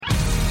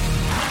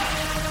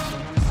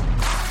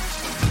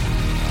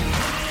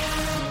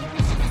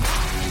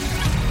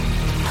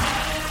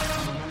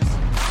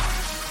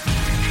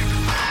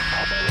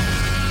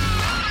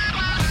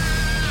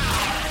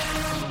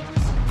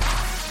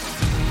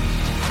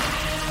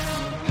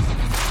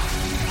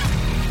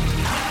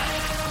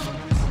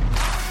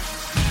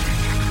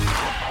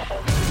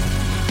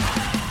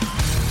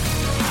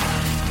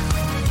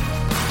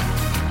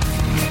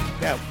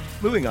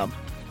Moving on.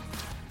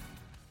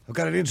 I've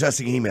got an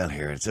interesting email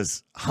here. It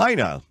says, "Hi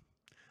Niall,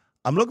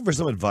 I'm looking for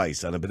some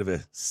advice on a bit of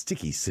a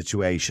sticky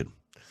situation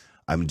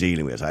I'm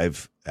dealing with.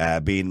 I've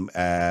been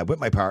with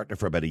my partner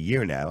for about a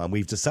year now, and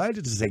we've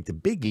decided to take the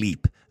big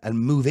leap and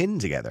move in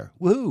together.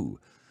 Woohoo!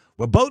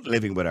 We're both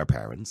living with our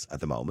parents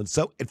at the moment,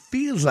 so it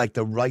feels like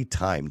the right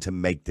time to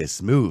make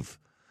this move.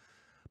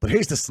 But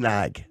here's the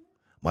snag.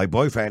 My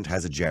boyfriend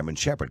has a German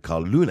Shepherd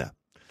called Luna.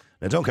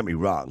 Now, don't get me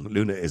wrong,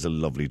 Luna is a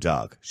lovely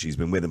dog. She's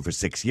been with him for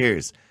 6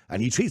 years,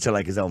 and he treats her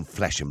like his own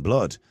flesh and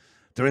blood.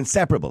 They're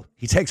inseparable.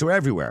 He takes her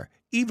everywhere,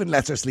 even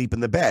lets her sleep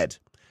in the bed.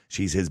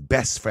 She's his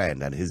best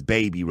friend and his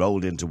baby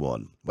rolled into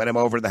one. When I'm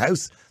over at the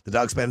house, the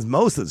dog spends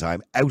most of the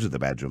time out of the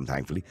bedroom,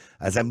 thankfully,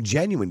 as I'm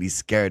genuinely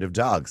scared of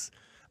dogs.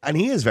 And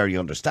he is very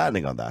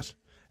understanding on that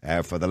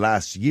for the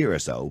last year or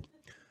so.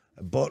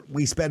 But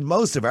we spend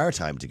most of our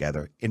time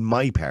together in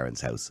my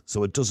parents' house,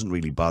 so it doesn't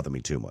really bother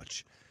me too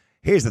much.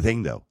 Here's the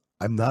thing, though.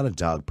 I'm not a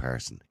dog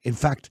person. In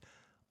fact,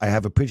 I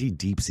have a pretty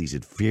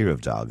deep-seated fear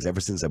of dogs ever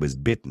since I was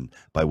bitten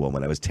by one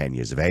when I was 10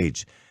 years of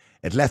age.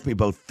 It left me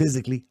both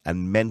physically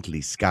and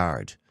mentally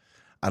scarred.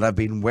 And I've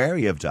been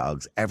wary of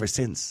dogs ever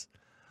since.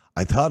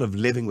 The thought of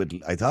living with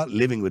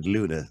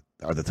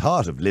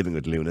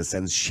Luna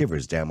sends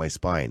shivers down my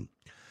spine.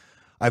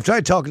 I've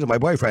tried talking to my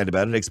boyfriend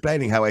about it,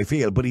 explaining how I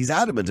feel, but he's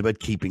adamant about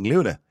keeping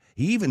Luna.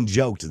 He even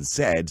joked and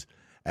said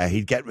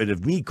he'd get rid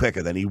of me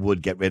quicker than he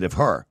would get rid of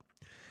her.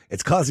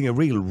 It's causing a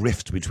real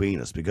rift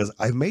between us because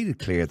I've made it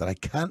clear that I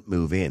can't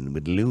move in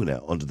with Luna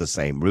under the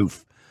same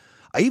roof.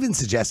 I even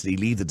suggested he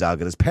leave the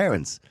dog at his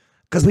parents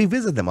because we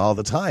visit them all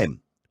the time.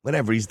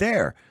 Whenever he's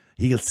there,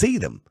 he'll see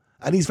them,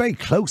 and he's very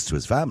close to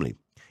his family.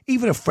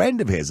 Even a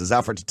friend of his has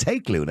offered to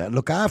take Luna and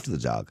look after the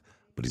dog,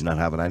 but he's not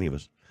having any of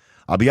it.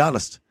 I'll be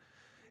honest,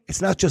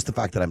 it's not just the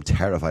fact that I'm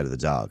terrified of the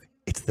dog.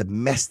 It's the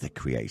mess they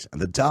create and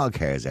the dog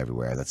hairs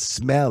everywhere, that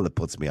smell that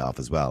puts me off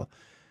as well.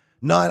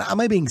 Now, am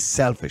I being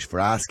selfish for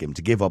asking him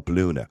to give up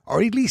Luna,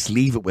 or at least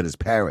leave it with his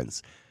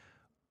parents?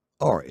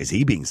 Or is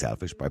he being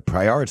selfish by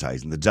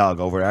prioritising the dog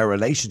over our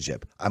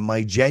relationship and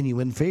my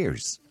genuine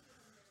fears?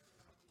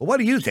 Well, what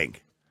do you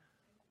think?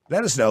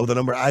 Let us know. The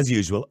number, as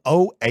usual,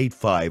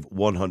 085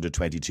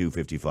 122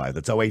 55.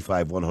 That's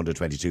 085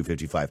 122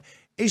 55.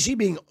 Is she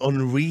being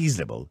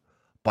unreasonable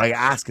by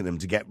asking him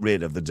to get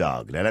rid of the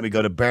dog? Now, let me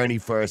go to Bernie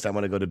first. I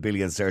want to go to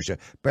Billy and Saoirse.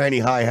 Bernie,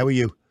 hi, how are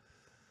you?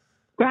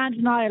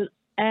 Grand, Niall.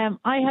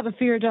 I have a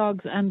fear of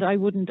dogs, and I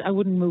wouldn't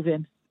move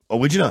in. Oh,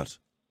 would you not?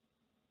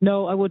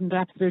 No, I wouldn't,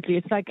 absolutely.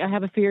 It's like I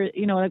have a fear,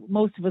 like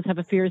most of us have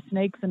a fear of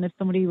snakes, and if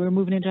somebody were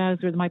moving into a house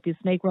where there might be a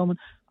snake roaming,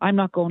 I'm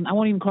not going. I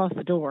won't even cross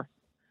the door.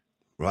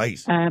 Right.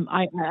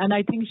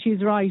 I think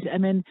she's right. I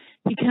mean,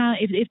 he can't.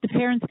 If the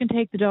parents can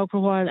take the dog for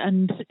a while,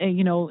 and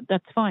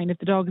that's fine. If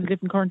the dog is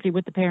living currently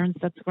with the parents,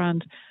 that's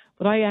grand.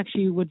 But I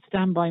actually would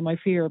stand by my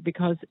fear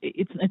because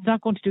it's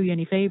not going to do you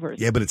any favours.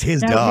 Yeah, but it's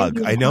his dog.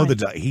 I know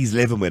he's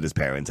living with his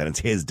parents, and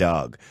it's his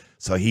dog,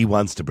 so he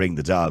wants to bring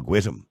the dog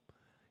with him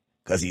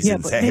because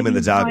him and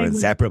the dog are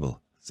inseparable,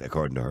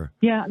 according to her.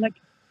 Yeah,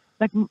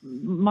 like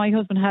my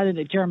husband had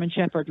a German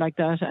Shepherd like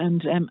that,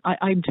 and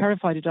I'm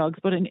terrified of dogs.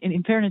 But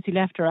in fairness, he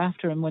left her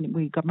after him when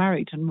we got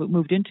married and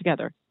moved in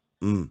together.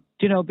 Mm.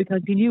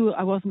 Because he knew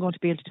I wasn't going to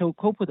be able to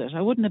cope with it.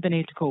 I wouldn't have been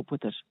able to cope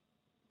with it.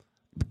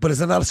 But is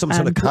there not some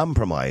sort of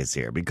compromise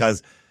here?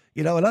 Because,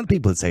 a lot of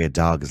people say a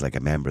dog is like a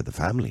member of the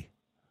family.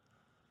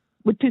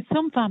 But to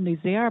some families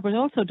they are, but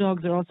also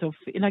dogs are also,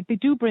 they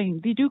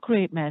do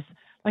create mess.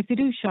 Like they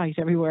do shite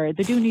everywhere.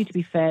 They do need to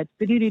be fed.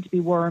 They do need to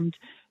be wormed.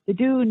 They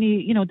do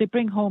need, they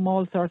bring home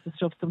all sorts of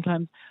stuff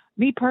sometimes.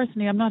 Me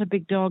personally, I'm not a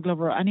big dog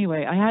lover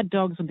anyway. I had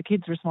dogs when the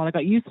kids were small. I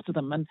got used to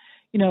them and,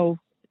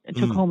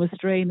 took home a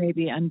stray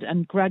maybe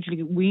and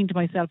gradually weaned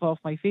myself off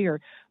my fear.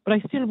 But I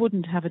still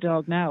wouldn't have a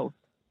dog now.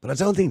 But I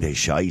don't think they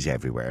shite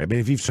everywhere. I mean,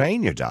 if you've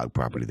trained your dog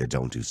properly, they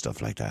don't do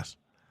stuff like that.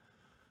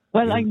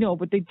 Well, I know,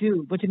 but they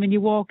do. But I mean,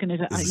 you walk in it.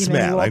 There's a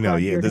smell. I know.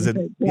 Yeah,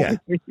 yeah.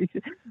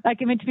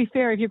 To be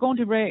fair, if you're going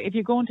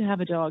to have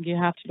a dog, you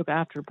have to look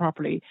after it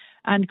properly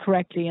and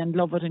correctly and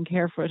love it and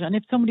care for it. And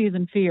if somebody is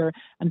in fear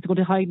and it's going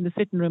to hide in the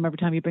sitting room every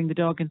time you bring the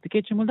dog into the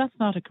kitchen, well, that's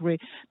not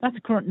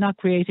not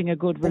creating a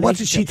good relationship. What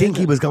did she think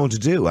he was going to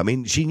do? I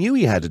mean, she knew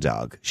he had a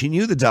dog. She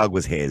knew the dog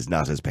was his,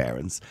 not his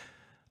parents.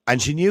 And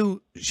she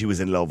knew she was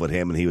in love with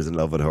him and he was in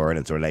love with her and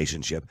it's a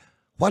relationship.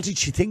 What did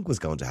she think was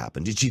going to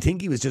happen? Did she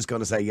think he was just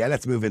going to say, yeah,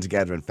 let's move in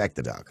together and feck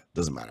the dog?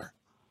 Doesn't matter.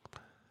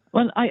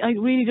 Well, I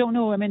really don't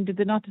know. I mean, did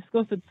they not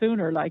discuss it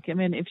sooner?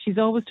 If she's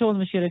always told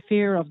him she had a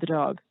fear of the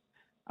dog,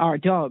 or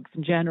dogs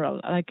in general,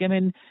 is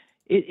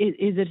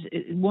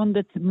it one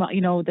that's,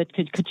 that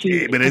could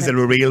she... But is it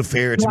a real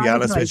fear, to be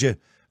honest with you?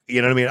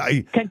 You know what I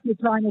mean? Can she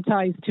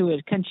acclimatise to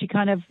it? Can she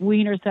kind of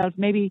wean herself?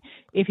 Maybe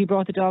if he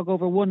brought the dog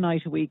over one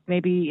night a week,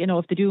 maybe,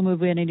 if they do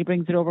move in and he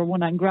brings it over one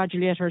night and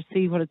gradually let her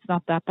see, well, it's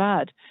not that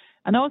bad.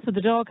 And also the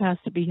dog has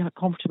to be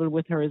comfortable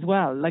with her as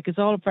well. Like, it's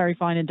all very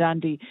fine and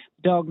dandy.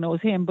 The dog knows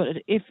him.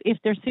 But if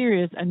they're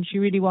serious and she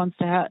really wants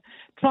to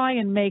try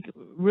and make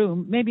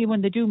room, maybe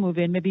when they do move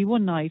in, maybe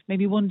one night,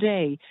 maybe one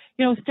day,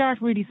 start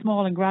really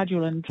small and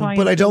gradual and try.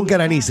 But I don't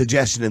get any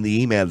suggestion in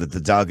the email that the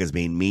dog has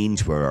been mean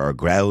to her or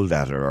growled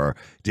at her or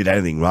did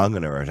anything wrong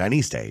on her at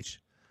any stage.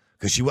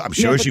 Because I'm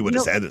sure she would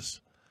have said it.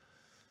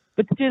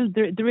 But still,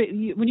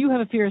 when you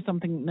have a fear of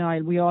something,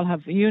 Niall, we all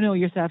have. You know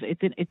yourself,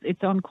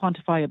 it's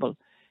unquantifiable.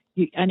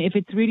 And if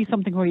it's really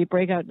something where you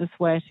break out in the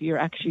sweat, you're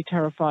actually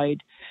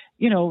terrified.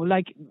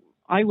 Like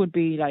I would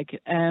be like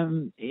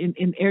in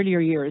earlier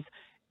years.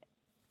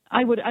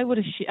 I would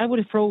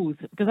have froze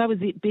because I was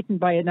bitten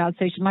by an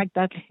Alsatian like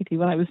that lady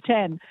when I was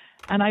 10,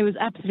 and I was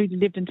absolutely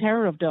lived in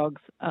terror of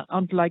dogs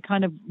until I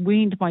kind of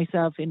weaned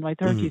myself in my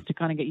 30s to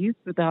kind of get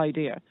used to the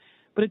idea.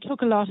 But it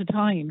took a lot of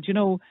time,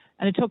 and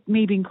it took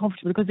me being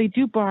comfortable because they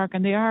do bark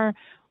and they are,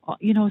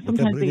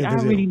 sometimes they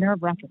are really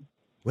nerve-wracking.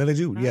 Well, they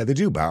do. Yeah, they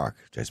do bark.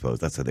 I suppose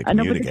that's how they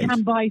communicate. But they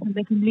can bite and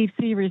they can leave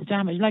serious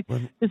damage. Like,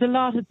 there's a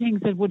lot of things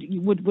that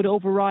would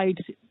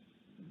override,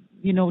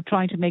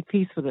 trying to make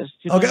peace with it.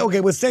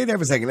 Okay. Well, stay there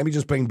for a second. Let me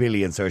just bring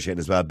Billy and Saoirse in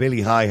as well.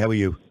 Billy, hi. How are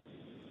you?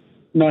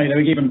 Niall, how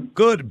are you keeping?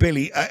 Good,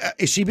 Billy.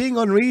 Is she being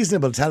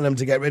unreasonable, telling him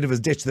to get rid of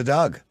his ditch the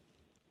dog?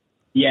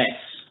 Yes.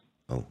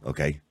 Oh,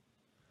 okay.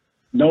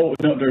 No,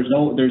 there's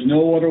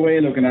no other way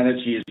of looking at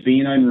it. She is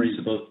being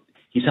unreasonable.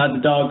 He's had the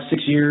dog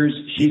 6 years.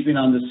 She's been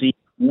on the scene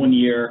 1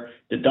 year.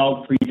 The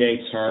dog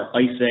predates her.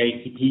 I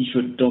say he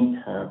should dump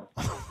her.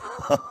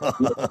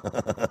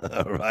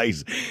 Right.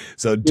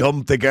 So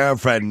dump the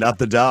girlfriend, not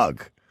the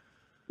dog.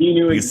 He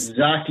knew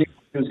exactly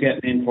what he was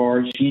getting in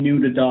for. She knew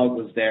the dog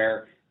was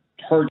there.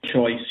 Her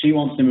choice. She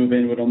wants to move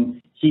in with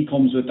him. He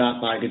comes with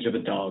that baggage of a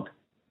dog.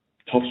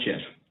 Tough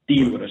shit.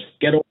 Deal with it.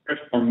 Get over it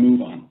or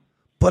move on.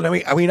 But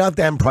are we not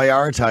then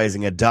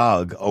prioritising a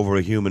dog over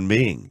a human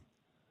being?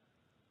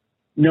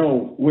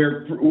 No,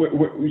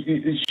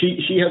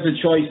 she has a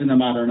choice in the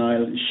matter,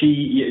 Niall.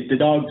 The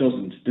dog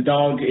doesn't. The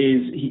dog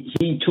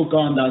he took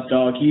on that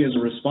dog. He has a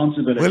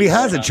responsibility. Well, he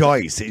has a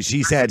choice.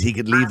 She said he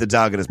could leave the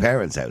dog in his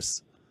parents'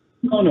 house.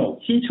 No,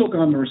 he took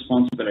on the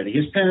responsibility.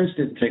 His parents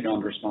didn't take on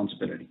the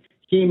responsibility.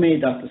 He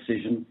made that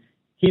decision.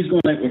 He's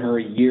going out with her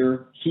a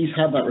year. He's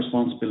had that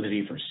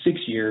responsibility for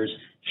 6 years.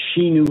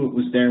 She knew it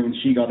was there when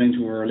she got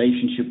into a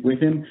relationship with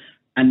him,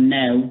 and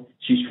now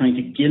she's trying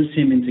to guilt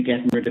him into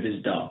getting rid of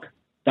his dog.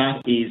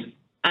 That is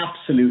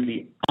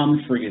absolutely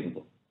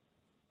unforgivable.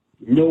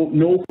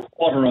 No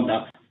quarter on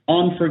that.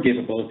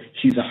 Unforgivable.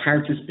 She's a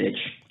heartless bitch.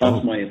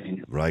 That's my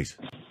opinion. Right.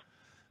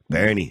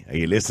 Bernie, are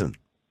you listening?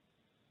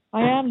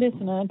 I am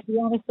listening. And to be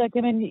honest,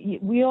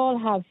 we all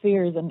have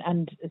fears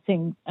and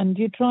things, and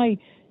you can't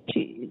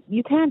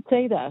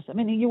say that. I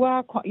mean, you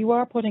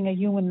are putting a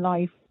human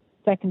life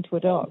second to a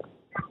dog.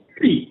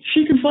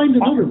 She can find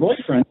another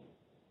boyfriend.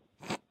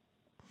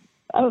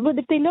 But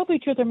if they love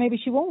each other, maybe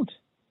she won't.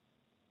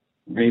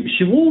 Maybe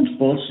she won't,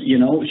 but,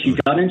 she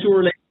got into a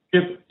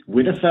relationship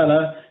with a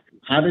fella,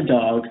 had a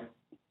dog.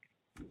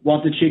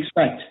 What did she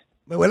expect?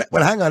 Well,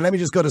 hang on. Let me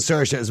just go to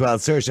Saoirse as well.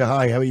 Saoirse,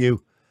 hi. How are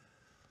you?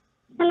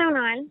 Hello,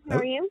 Niall. How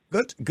are you?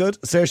 Good.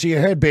 Saoirse, you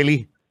heard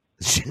Billy.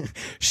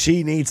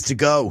 She needs to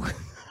go.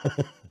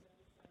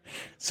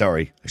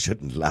 Sorry, I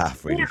shouldn't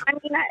laugh, really.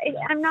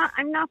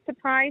 I'm not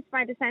surprised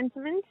by the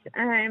sentiment,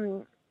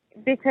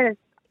 because,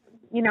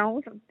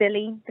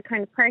 Billy, the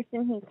kind of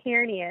person he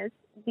clearly is,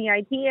 the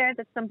idea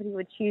that somebody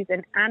would choose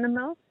an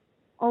animal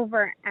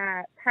over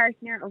a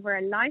partner, over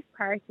a life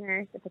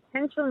partner, the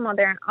potential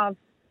mother of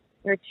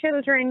your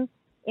children,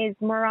 is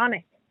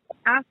moronic,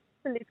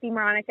 absolutely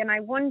moronic. And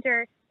I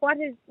wonder, what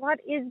is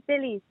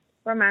Billy's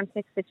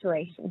romantic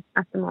situation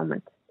at the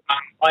moment?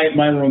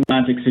 My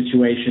romantic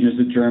situation is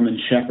a German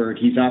Shepherd.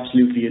 He's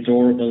absolutely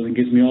adorable and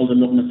gives me all the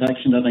love and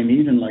affection that I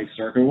need in life,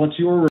 Circle. What's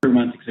your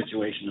romantic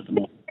situation at the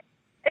moment?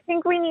 I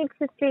think we need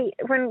to see,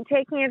 when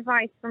taking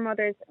advice from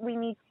others, we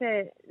need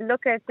to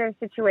look at their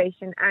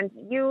situation, and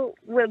you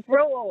will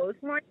grow old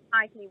more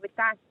likely with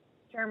that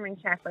German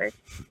Shepherd,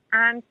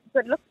 and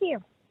good luck to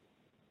you.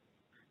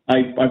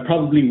 I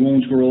probably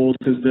won't grow old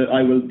because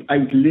I will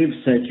outlive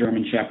said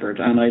German Shepherd,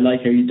 and I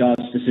like how you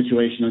dodged the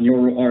situation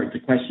the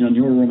question on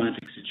your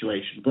romantic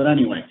situation. But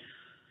anyway,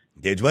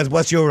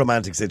 what's your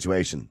romantic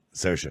situation,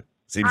 Saoirse?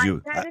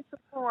 I've said it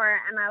before,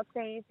 and I'll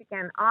say it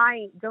again.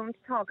 I don't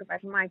talk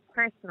about my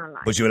personal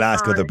life. But you'll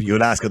ask other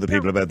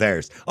people about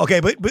theirs. Okay,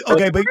 but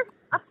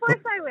Of course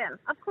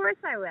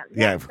I will.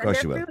 Yeah, yes, of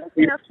course you will.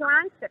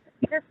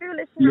 They're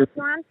foolish enough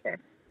to answer.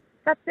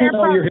 That's their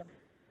problem.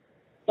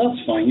 That's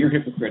fine. You're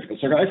hypocritical,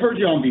 sir. I've heard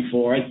you on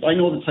before. I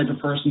know the type of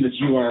person that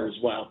you are as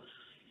well.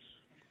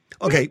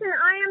 Okay. Listen,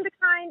 I am the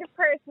kind of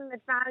person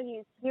that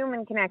values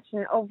human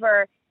connection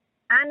over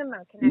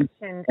animal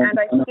connection, and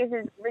I think it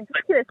is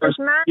ridiculous.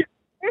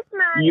 This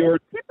man is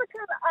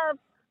typical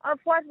of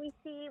what we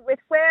see with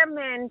where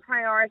men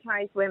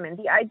prioritise women.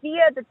 The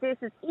idea that this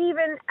is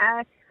even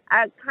a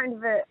kind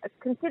of a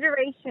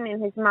consideration in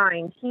his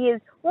mind. He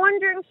is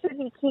wondering, should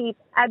he keep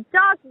a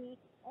doggy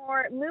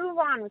or move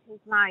on with his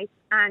life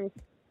and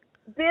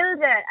build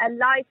a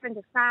life and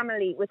a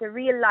family with a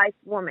real life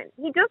woman.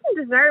 He doesn't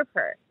deserve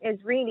her,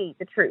 is really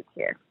the truth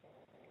here.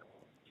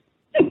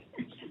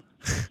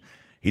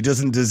 He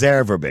doesn't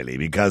deserve her, Billy,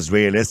 because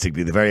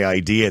realistically, the very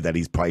idea that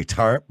he's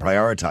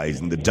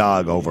prioritising the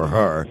dog over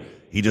her,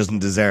 he doesn't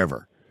deserve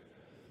her.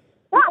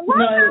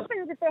 What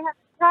happens if they have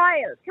a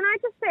child? Can I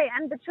just say,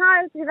 and the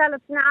child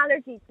develops an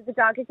allergy to the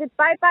dog, is it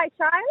bye-bye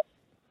child?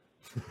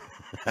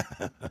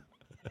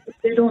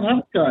 They don't have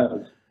a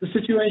child. The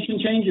situation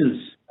changes.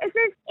 Is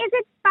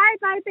it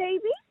bye-bye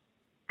baby?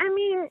 I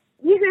mean,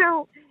 you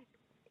know,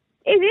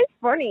 it is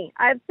funny.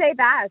 I'd say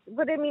that.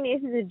 But I mean,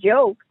 it is a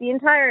joke. The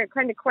entire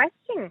kind of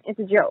question is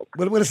a joke.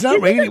 Well, it's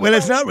not really. Well,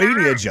 it's not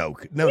really a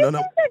joke. No. This is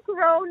a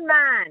grown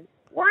man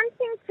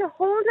wanting to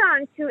hold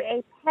on to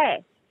a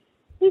pet.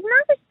 He's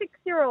not a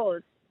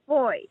 6-year-old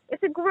boy.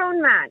 It's a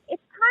grown man.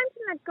 It's time to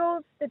let go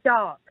of the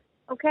dog,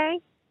 okay?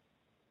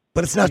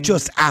 But it's not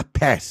just a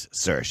pet,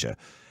 Saoirse.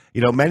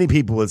 You know, many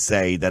people will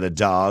say that a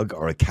dog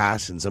or a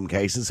cat, in some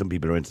cases, some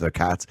people are into their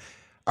cats,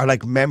 are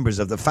like members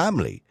of the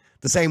family.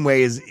 The same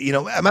way as, you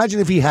know, imagine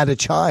if he had a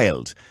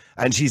child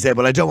and she said,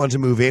 well, I don't want to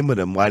move in with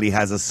him while he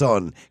has a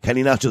son. Can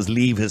he not just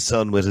leave his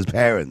son with his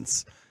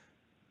parents?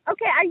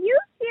 Okay, are you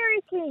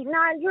seriously,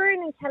 Niall, you're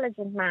an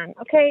intelligent man,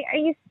 okay? Are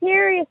you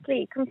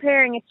seriously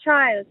comparing a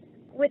child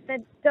with a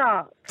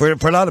dog? For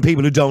a lot of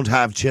people who don't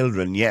have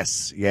children,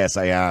 yes,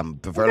 I am.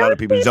 But for a lot of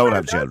people who don't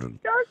have children.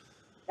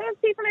 Those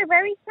people are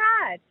very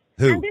sad.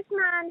 Who? And this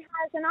man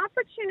has an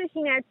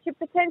opportunity now to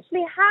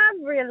potentially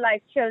have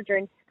real-life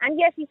children, and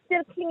yet he's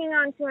still clinging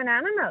on to an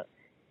animal.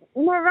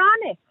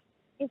 Moronic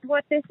is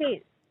what this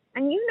is.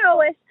 And you know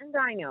it, and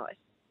I know it.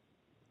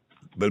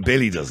 But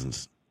Billy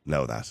doesn't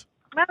know that.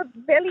 Well,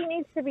 Billy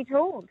needs to be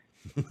told.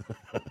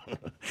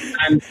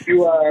 And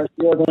you are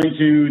going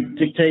to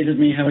dictate to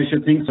me how I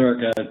should think,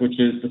 Sorka, which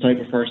is the type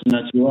of person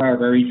that you are,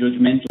 very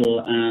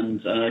judgmental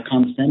and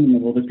condescending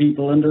of other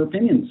people and their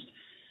opinions.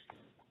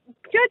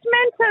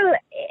 Judgmental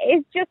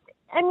is just,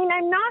 I mean,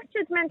 I'm not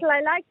judgmental.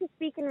 I like to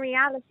speak in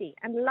reality,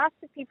 and lots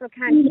of people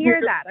can't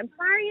hear that. I'm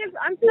sorry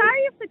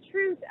if the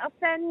truth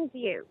offends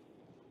you.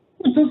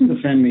 It doesn't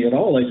offend me at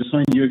all. I just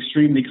find you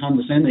extremely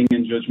condescending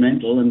and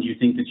judgmental, and you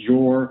think that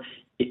your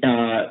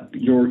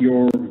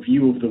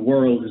view of the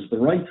world is the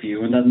right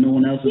view, and that no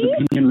one else's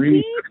opinion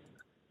really.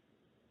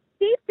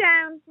 Deep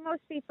down,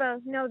 most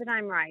people know that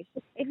I'm right.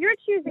 If you're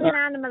choosing an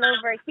animal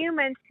over a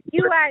human,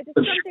 there's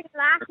something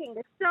lacking.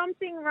 There's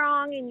something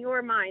wrong in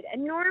your mind. A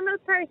normal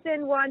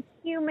person wants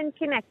human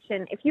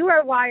connection. If you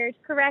are wired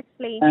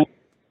correctly,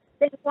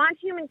 then you want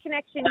human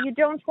connection. You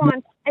don't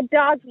want a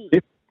doggy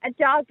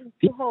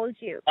to hold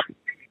you.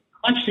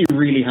 I'm actually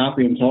really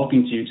happy I'm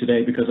talking to you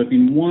today because I've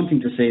been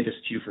wanting to say this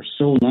to you for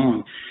so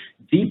long.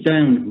 Deep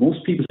down,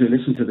 most people who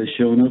listen to this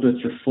show know that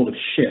you're full of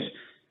shit.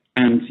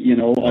 And, you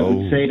know, I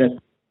would say that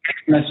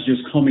messages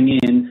coming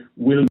in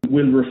will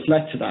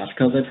reflect that,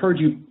 because I've heard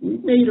you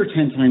 8 or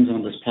 10 times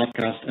on this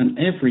podcast, and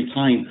every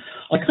time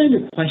I kind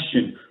of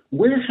question,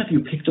 where have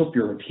you picked up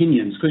your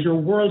opinions? Because your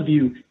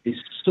worldview is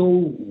so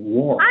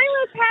warped.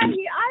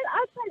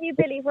 I'll tell you,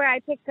 Billy, where I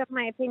picked up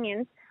my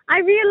opinions. I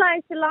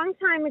realized a long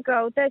time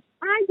ago that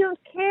I don't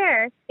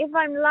care if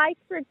I'm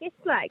liked or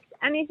disliked,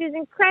 and it is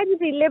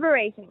incredibly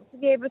liberating to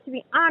be able to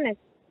be honest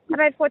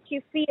about what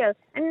you feel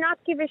and not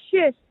give a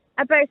shit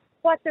about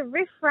what the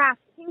riffraff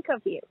think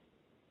of you.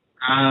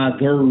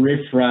 The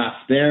riffraff.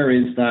 There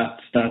is that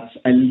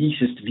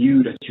elitist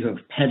view that you have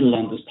peddled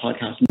on this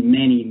podcast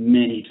many,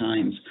 many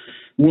times.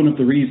 One of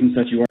the reasons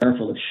that you are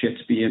full of shit,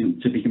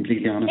 to be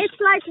completely honest. It's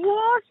like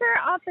water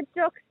off a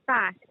duck's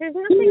back. There's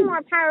nothing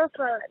more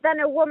powerful than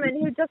a woman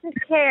who doesn't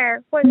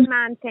care what a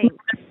man thinks.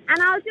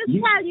 And I'll just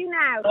tell you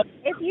now,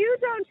 if you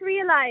don't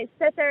realise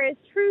that there is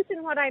truth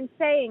in what I'm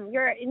saying,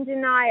 you're in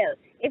denial.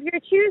 If you're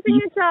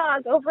choosing a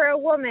dog over a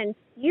woman,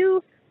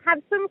 you have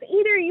some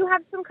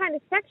kind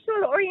of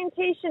sexual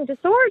orientation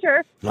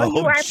disorder, or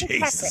you are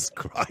Jesus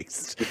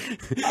Christ.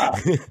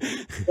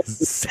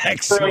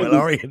 Sexual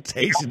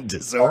orientation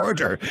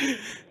disorder.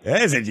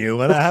 Is it you?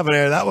 Well, I haven't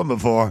heard that one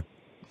before.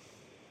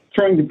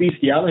 Throwing the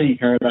bestiality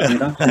card at me.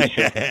 That's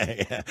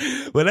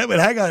yeah. Well,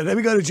 hang on. Let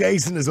me go to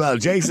Jason as well.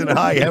 Jason,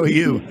 hi. How are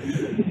you?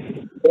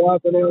 Good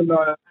afternoon.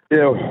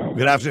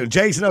 Good afternoon,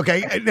 Jason.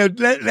 Okay, now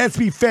let's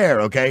be fair.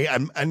 Okay,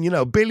 and you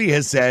know, Billy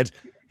has said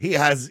he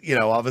has, you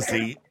know,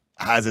 obviously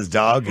has his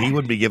dog. He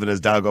wouldn't be giving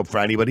his dog up for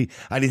anybody,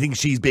 and he thinks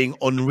she's being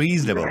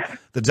unreasonable.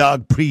 The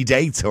dog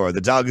predates her.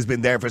 The dog has been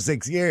there for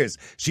 6 years.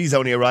 She's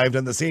only arrived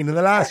on the scene in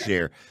the last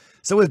year.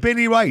 So is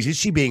Billy right? Is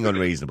she being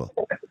unreasonable?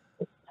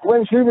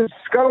 When she was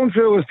going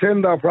through his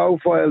Tinder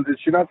profile, did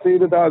she not see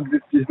the dog?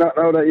 Did she not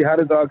know that he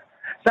had a dog?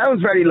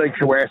 Sounds very like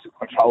coercive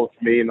control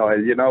to me,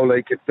 Niall. You know,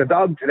 like it's the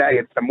dog today,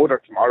 it's the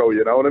mother tomorrow.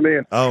 You know what I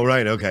mean? Oh,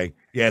 right, okay.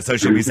 Yeah, so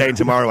she'll be saying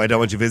tomorrow, I don't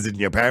want you visiting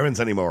your parents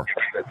anymore.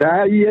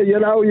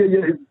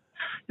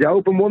 You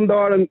open one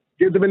door and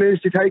give them an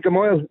inch to take a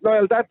mile.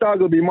 Niall, that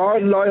dog will be more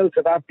loyal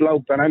to that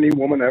bloke than any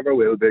woman ever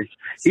will be.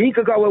 He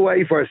could go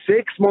away for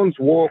 6 months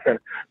walking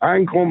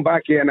and come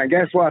back in, and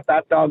guess what?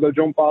 That dog will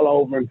jump all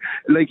over him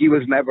like he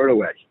was never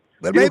away.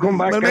 Well, He'll come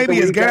back at maybe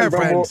the his weekend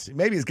from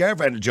work.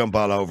 girlfriend would jump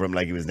all over him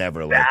like he was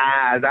never away.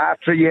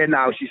 After a year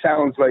now, she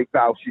sounds like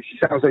she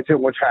sounds like too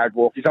much hard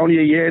work. He's only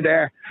a year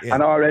there,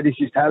 and already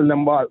she's telling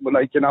him like,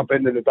 you're not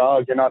bending the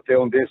dog, you're not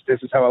doing this.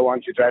 This is how I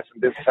want you dressed,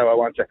 and this is how I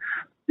want you.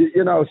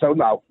 You know, so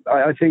no,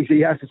 I think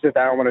he has to sit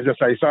down and just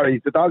say,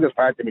 sorry, the dog is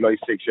part of my life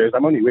 6 years.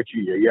 I'm only with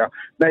you a year.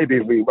 Maybe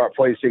if we were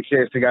 5, 6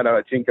 years together,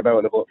 I'd think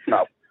about it, but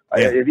no.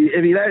 If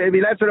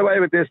he lets her away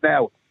with this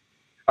now,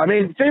 I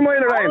mean, see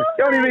Moyle Ryan.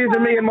 The only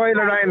reason me and Moyle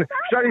Ryan.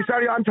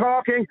 Sorry, I'm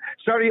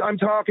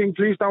talking.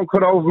 Please don't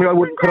cut over me. I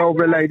wouldn't cut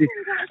over a lady.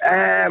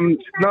 Niall.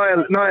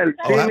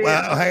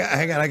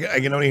 Hang on. I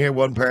can only hear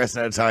one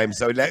person at a time.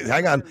 So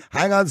hang on,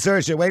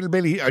 Saoirse. Wait till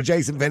Billy or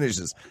Jason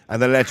finishes, and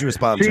then let you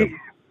respond to him.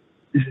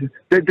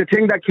 The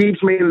thing that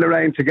keeps me and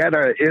Lorraine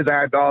together is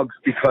our dogs,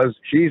 because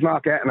she's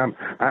not getting them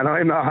and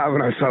I'm not having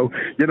her. So,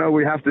 you know,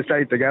 we have to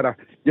stay together.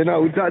 You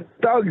know,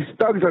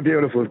 dogs are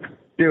beautiful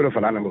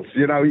animals.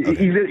 You know,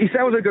 he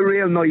sounds like a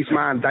real nice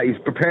man that he's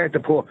prepared to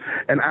put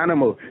an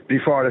animal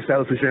before a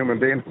selfish human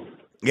being.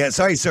 Yeah,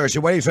 sorry, Saoirse.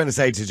 What are you trying to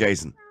say to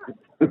Jason?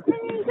 Can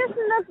you just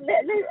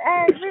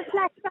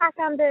reflect back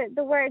on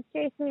the words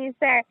Jason used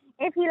there?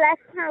 If he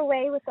left her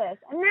away with it.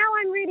 And now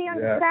I'm really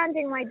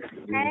understanding why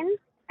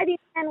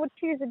men would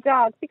choose a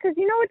dog, because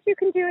you know what you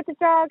can do with a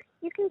dog?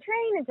 You can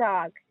train a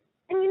dog.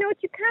 And you know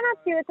what you cannot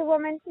do with a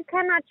woman? You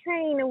cannot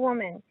train a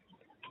woman.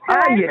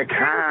 You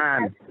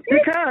can. You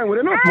can. With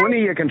enough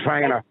money, you can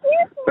train her.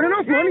 With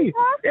enough money.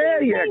 Yeah,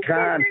 you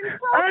can.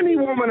 Any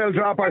woman will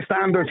drop her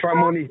standards for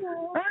money.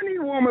 Any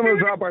woman will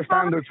drop her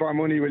standards for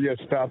money. Will you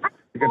stop?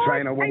 You can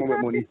train a woman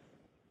with money.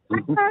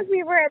 I thought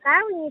we were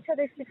allowing each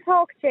other to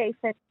talk,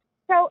 Jason.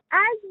 So,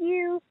 as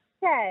you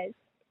said,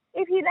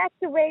 if he lets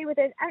away with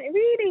it, and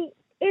really,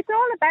 it's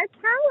all about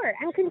power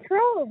and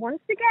control.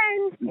 Once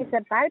again, it's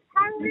about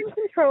power and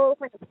control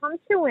when it comes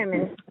to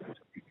women.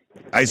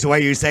 So are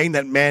you saying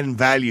that men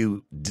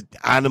value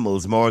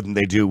animals more than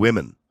they do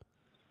women?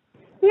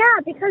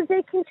 Yeah, because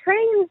they can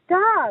train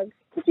dogs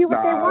to do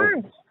what they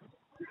want.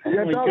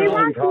 Yeah, they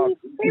want the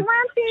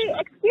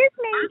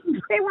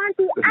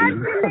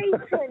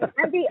adulation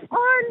and the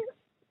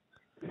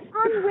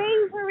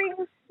unwavering,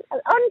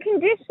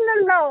 unconditional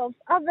love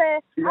of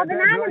an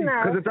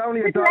animal. Because it's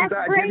only a dog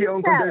that gives you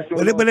unconditional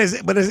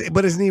love.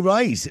 But isn't he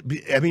right?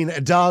 I mean,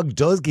 a dog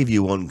does give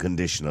you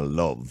unconditional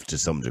love to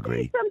some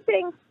degree.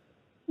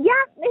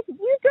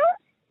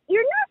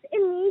 You're not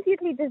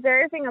immediately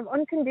deserving of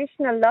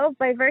unconditional love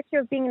by virtue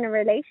of being in a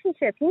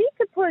relationship. You need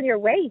to pull your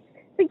weight.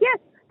 So yes,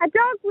 a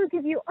dog will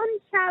give you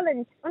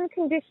unchallenged,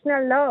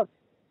 unconditional love,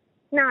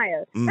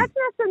 Niall. That's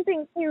not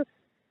something to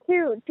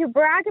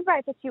brag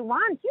about that you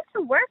want. You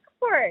can work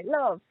for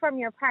love from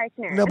your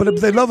partner. No, but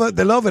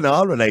the love in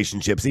all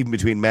relationships, even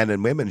between men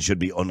and women, should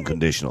be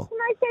unconditional. Can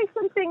I say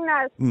something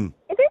now? This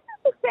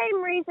is the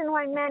same reason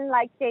why men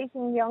like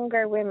dating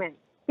younger women,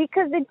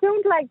 because they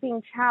don't like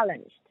being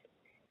challenged.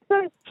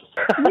 So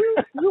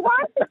you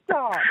want a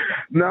dog?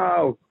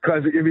 No,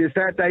 because if you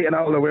start dating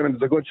older women,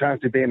 there's a good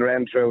chance of being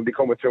ran through and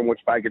become with too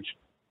much baggage.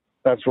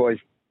 That's why.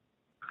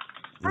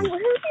 And who do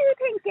you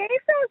think gave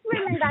those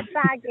women that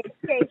baggage,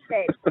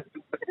 Jason?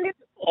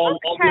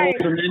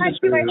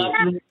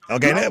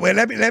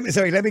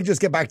 Okay, let me just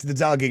get back to the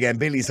dog again.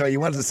 Billy, sorry, you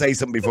wanted to say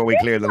something before we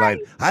clear the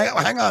line.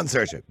 Hang on,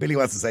 Saoirse. Billy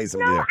wants to say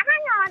something. No, there.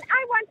 hang on.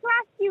 I want to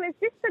ask you, is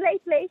this the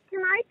late? Can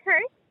I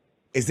curse?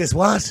 Is this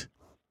what?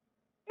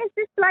 Is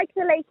this like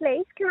the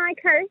late? Can I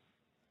curse?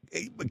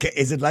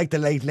 Is it like the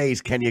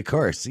late? Can you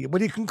curse?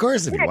 Well, you can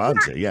curse if you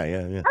want to. Yeah.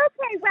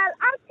 Okay, well,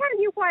 I'll tell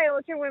you why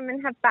older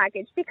women have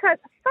baggage. Because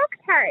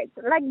fucktards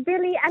like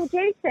Billy and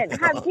Jason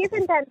have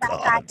given them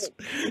that baggage.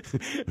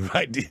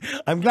 Right.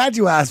 I'm glad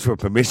you asked for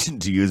permission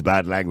to use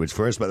bad language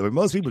first, by the way.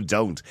 Most people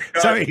don't.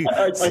 Sorry.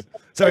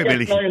 Sorry,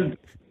 Billy. The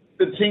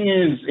thing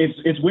is,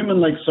 it's women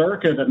like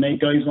Circa that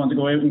make guys want to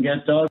go out and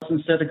get dogs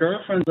instead of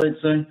girlfriends, I'd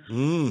say.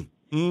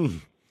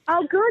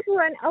 Oh, good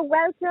one. Oh,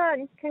 well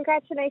done.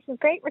 Congratulations.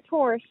 Great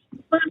retort.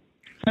 But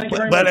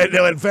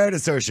no, in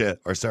fairness, Saoirse,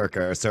 or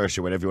Circa, or Saoirse,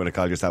 whatever you want to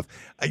call yourself.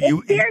 It's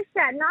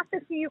Saoirse, not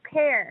that you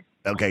care.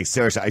 Okay,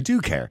 Saoirse, I do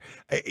care.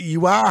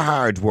 You are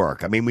hard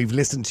work. I mean, we've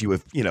listened to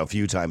you a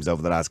few times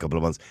over the last couple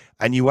of months,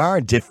 and you are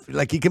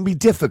you can be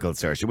difficult,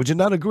 Saoirse. Would you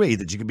not agree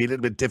that you can be a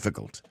little bit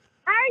difficult?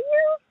 Are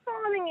you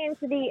falling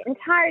into the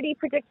entirely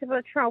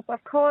predictable trope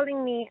of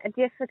calling me a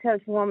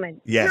difficult woman?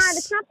 Yes. No,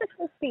 it's not the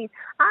 50s.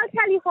 I'll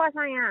tell you what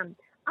I am.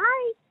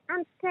 I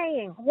am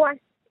saying what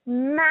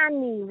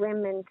many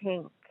women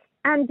think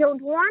and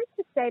don't want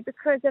to say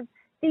because of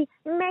the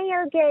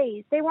male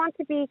gaze. They want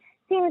to be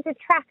seen as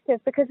attractive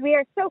because we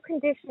are so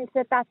conditioned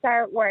that that's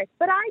our worth.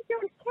 But I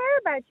don't care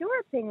about your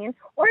opinion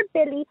or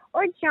Billy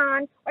or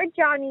John or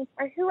Johnny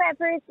or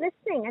whoever is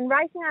listening and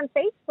writing on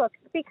Facebook,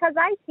 because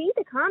I see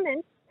the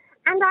comments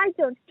and I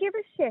don't give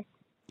a shit.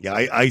 Yeah,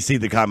 I see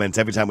the comments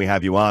every time we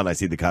have you on. I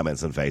see the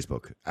comments on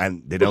Facebook,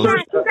 and they don't.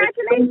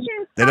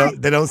 Congratulations.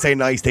 They don't say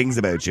nice things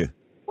about you.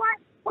 What?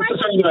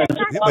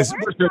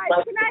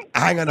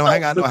 Hang on,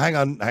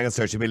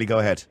 Saoirse. Billy, go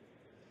ahead.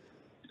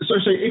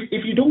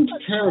 if you don't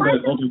care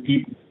about other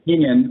people's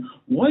opinion,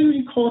 why are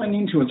you calling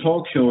into a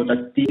talk show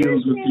that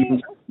deals with people?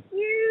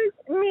 Excuse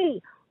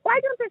me. Why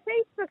don't the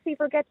Facebook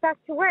people get back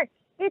to work?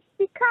 It's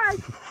because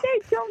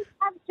they don't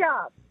have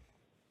jobs.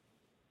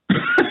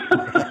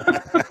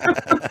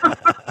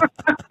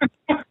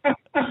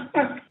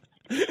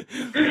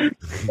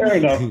 Fair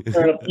enough.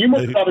 You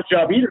must not have a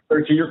job either,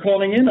 so you're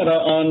calling in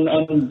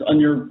on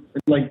your,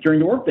 like, during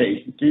the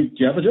workday. Do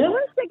you have a job?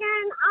 Once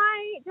again,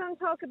 I don't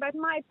talk about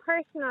my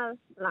personal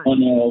life. Oh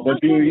no,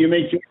 but you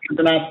make judgments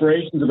and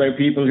aspirations about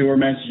people who are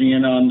messaging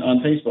in on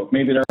Facebook.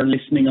 Maybe they're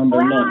listening on their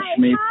lunch.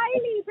 Maybe. I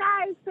highly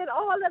doubt that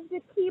all of the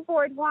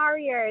keyboard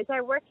warriors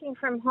are working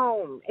from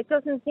home. It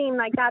doesn't seem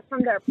like that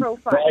from their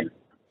profile. Right.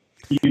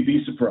 You'd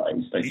be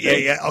surprised.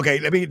 Yeah. Okay,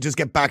 let me just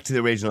get back to the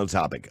original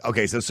topic.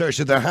 Okay, so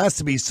Saoirse, there has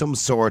to be some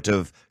sort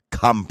of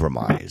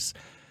compromise.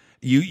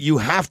 You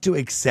have to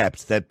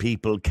accept that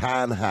people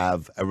can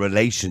have a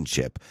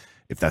relationship,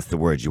 if that's the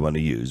word you want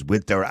to use,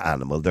 with their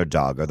animal, their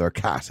dog or their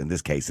cat. In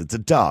this case, it's a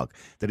dog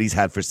that he's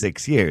had for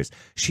 6 years.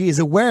 She is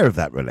aware of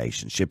that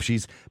relationship.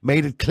 She's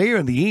made it clear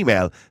in the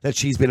email that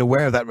she's been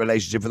aware of that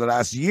relationship for the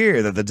last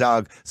year, that the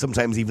dog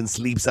sometimes even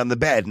sleeps on the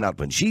bed, not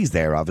when she's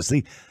there,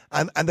 obviously.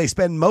 And they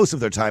spend most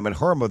of their time at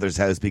her mother's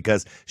house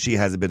because she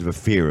has a bit of a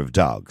fear of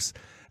dogs.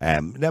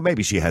 Now,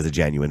 maybe she has a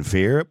genuine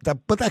fear,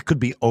 but that could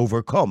be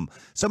overcome.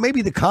 So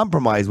maybe the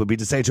compromise would be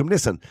to say to him,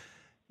 listen,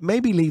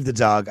 maybe leave the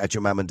dog at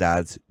your mum and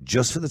dad's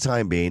just for the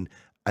time being,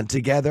 and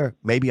together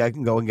maybe I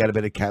can go and get a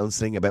bit of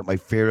counselling about my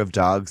fear of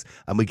dogs,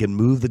 and we can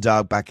move the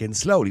dog back in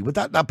slowly. Would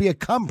that not be a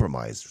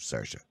compromise,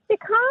 Saoirse? The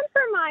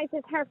compromise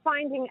is her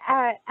finding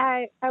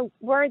a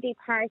worthy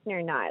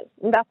partner, Niall.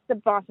 And that's the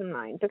bottom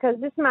line, because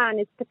this man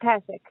is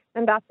pathetic,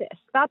 and that's it.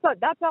 That's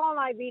all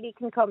I really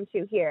can come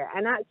to here.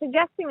 And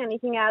suggesting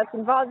anything else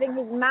involving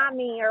his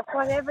mammy or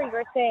whatever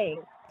you're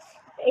saying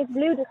is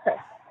ludicrous.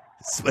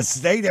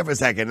 Stay there for a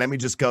second. Let me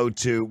just go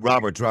to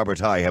Robert. Robert,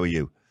 hi, how are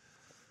you?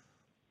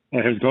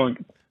 How's it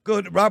going?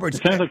 Good, Robert.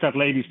 It sounds like that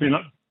lady's been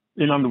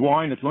on the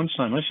wine at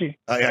lunchtime, is she?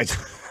 I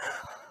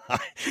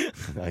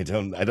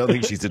don't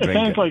think she's a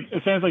drinker.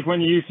 It sounds like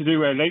when you used to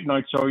do a late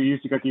night show, you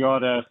used to get the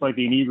odd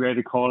slightly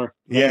inebriated caller.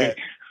 Yeah,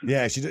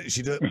 she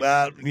did.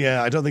 Well,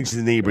 yeah, I don't think she's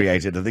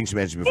inebriated. I think she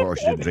mentioned before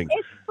she didn't drink.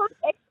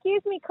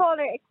 Excuse me,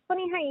 caller. It's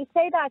funny how you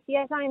say that.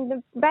 Yes, I'm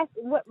the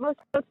most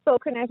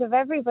outspoken out of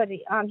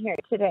everybody on here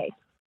today.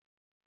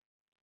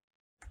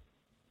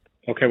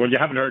 Okay, well, you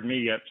haven't heard me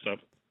yet, so.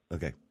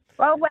 Okay.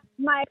 Well,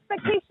 my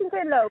expectations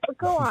are low, but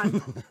go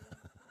on.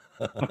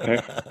 Okay.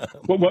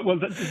 Well,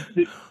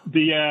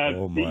 the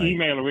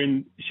email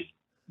in,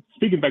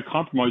 speaking about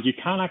compromise, you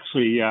can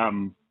actually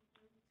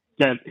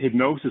get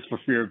hypnosis for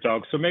fear of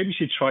dogs. So maybe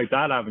she tried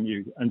that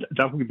avenue, and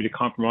that would be the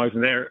compromise.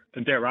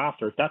 And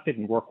thereafter, if that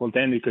didn't work, well,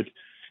 then you could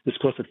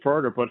discuss it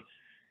further. But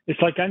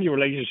it's like any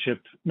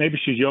relationship. Maybe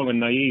she's young and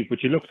naive,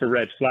 but you look for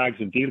red flags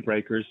and deal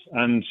breakers,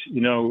 and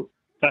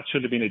that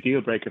should have been a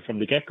deal breaker from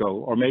the get-go.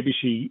 Or maybe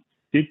she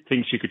did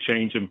think she could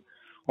change him,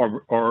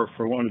 or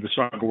for one of the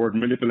stronger word,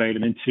 manipulate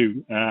him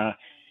into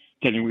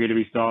getting rid of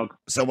his dog.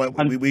 So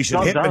we should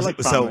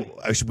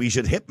we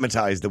should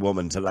hypnotize the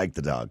woman to like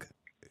the dog.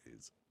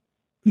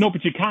 No,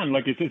 but you can.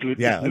 Like it's I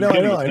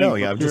know.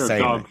 Yeah, I'm just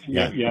saying.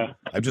 Yeah.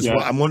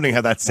 I'm wondering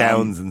how that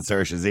sounds in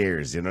Saoirse's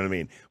ears. You know what I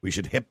mean? We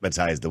should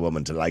hypnotize the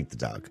woman to like the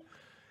dog.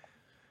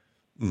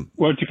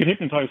 Well, you could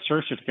hypnotize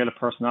Saoirse to get a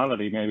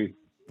personality, maybe.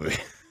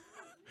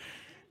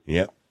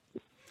 Yep.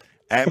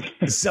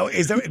 So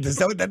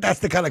that's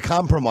the kind of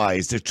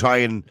compromise to try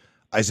and,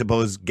 I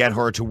suppose, get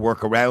her to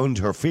work around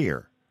her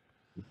fear.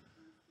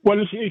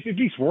 Well, at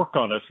least work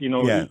on it.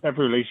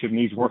 Every relationship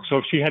needs work. So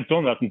if she had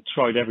done that and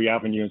tried every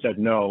avenue and said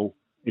no,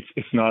 it's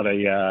not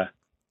a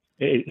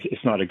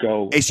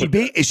go. Is she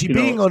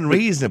being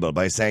unreasonable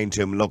by saying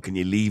to him, "Look, can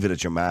you leave it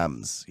at your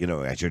mum's?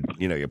 At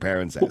your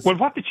parents' house?" Well,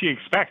 what did she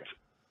expect?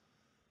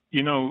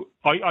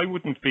 I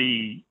wouldn't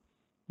be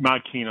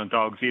mad keen on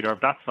dogs either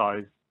of that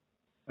size.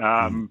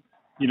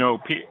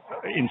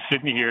 In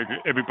Sydney here,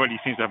 everybody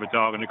seems to have a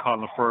dog, and they call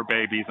them fur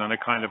babies, and they're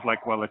kind of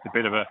like, well, it's a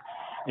bit of a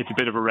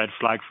red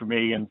flag for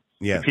me. And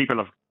if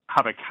people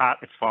have a cat,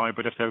 it's fine,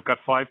 but if they've got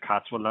 5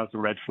 cats, well, that's a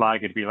red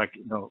flag. It'd be like,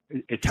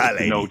 it's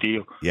a no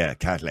deal. Yeah,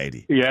 cat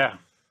lady. Yeah,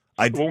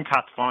 1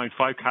 cat's fine,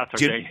 5 cats are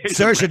gay.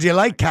 Saoirse, do you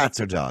like cats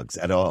or dogs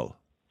at all?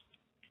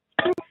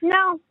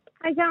 No,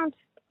 I don't.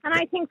 And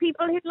I think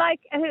people who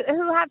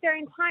have their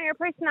entire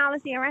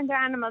personality around their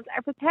animals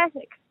are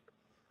pathetic.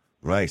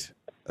 Right.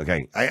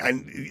 Okay.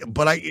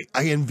 But I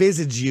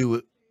envisage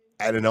you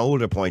at an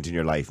older point in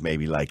your life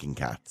maybe liking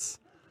cats.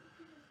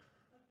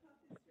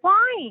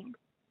 Why?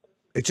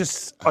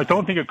 I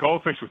don't think a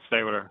goldfish would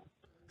stay with her.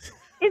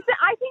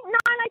 I think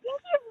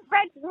you've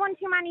read one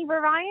too many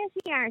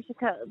variety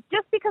articles.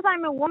 Just because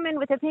I'm a woman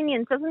with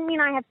opinions doesn't mean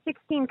I have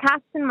 16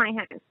 cats in my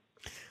house.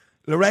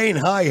 Lorraine,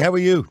 hi, how are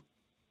you?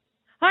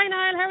 Hi,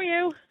 Niall, how are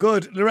you?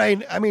 Good.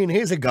 Lorraine, I mean,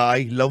 here's a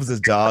guy, loves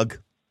his dog,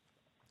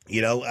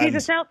 He's a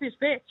selfish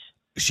bitch.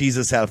 She's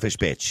a selfish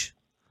bitch.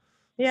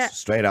 Yeah.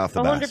 Straight off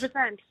the bat.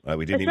 100%. Well,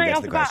 we didn't even get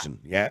to the question.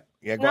 Yeah.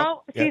 Yeah, go No, on.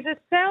 Yeah. she's a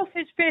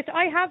selfish bitch.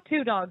 I have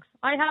 2 dogs.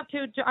 I have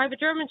a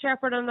German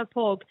Shepherd and a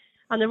pug.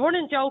 And the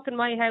running joke in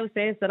my house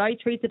is that I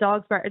treat the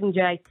dogs better than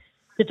Jay.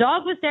 The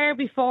dog was there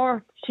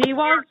before she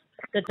was.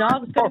 The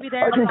dog's going to be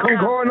there. I can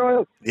concur,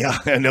 Niall. Yeah,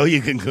 I know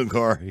you can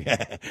concur.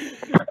 Yeah.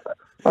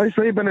 I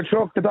sleep in a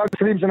truck, the dog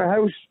sleeps in a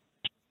house.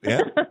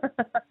 Yeah.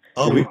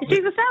 Oh, She's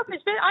a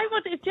selfish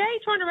bitch. If Jay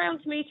turned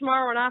around to me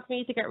tomorrow and asked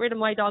me to get rid of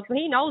my dogs, and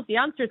he knows the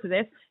answer to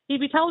this, he'd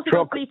be told to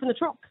go sleep in the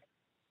truck.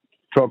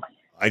 Truck.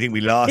 I think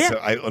we lost Yeah.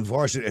 her.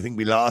 Unfortunately, I think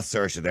we lost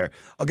Saoirse there.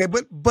 Okay,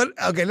 but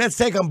okay, let's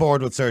take on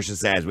board what Saoirse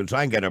says. We'll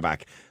try and get her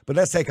back. But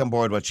let's take on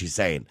board what she's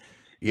saying.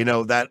 You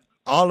know, that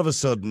all of a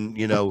sudden,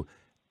 you know,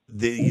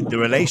 the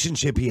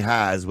relationship he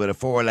has with a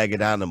 4-legged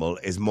animal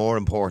is more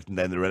important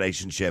than the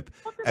relationship,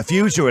 a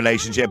future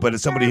relationship with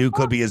somebody who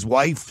could be his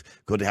wife,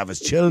 could have his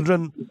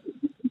children.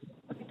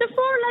 The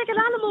 4-legged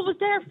animal was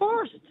there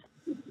first.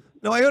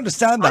 No, I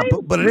understand that,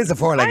 but it is a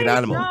 4-legged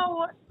animal.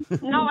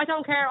 No, I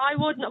don't care. I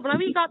wouldn't. When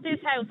we got this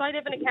house, I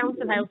live in a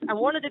council house, and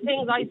one of the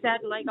things I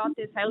said when I got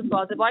this house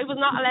was, if I was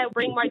not allowed to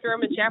bring my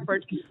German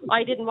Shepherd,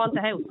 I didn't want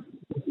the house.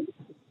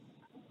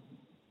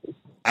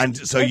 And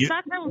so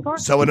That's how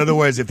important. so in other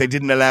words, if they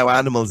didn't allow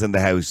animals in the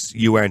house,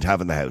 you weren't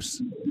having the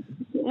house.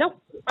 No.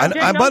 And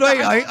by the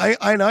way,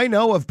 I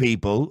know of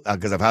people,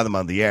 because I've had them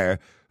on the air,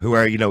 who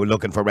are, you know,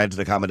 looking for rented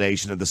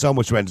accommodation, and there's so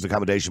much rented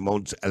accommodation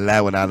won't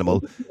allow an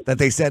animal that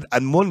they said,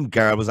 and one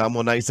girl was on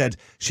one night, said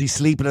she's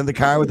sleeping in the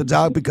car with the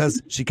dog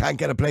because she can't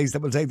get a place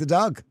that will take the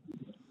dog.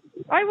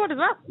 I would as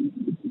well.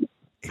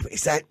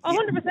 Is that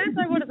 100%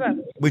 I would as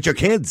well. with your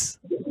kids?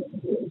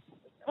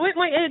 With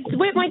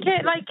my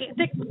kid, my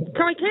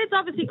kids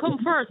obviously come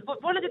first,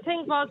 but one of the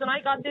things was when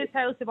I got this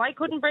house, if I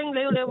couldn't bring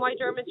Lulu, my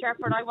German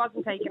Shepherd, I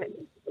wasn't taking it.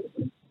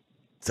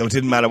 So it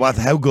didn't matter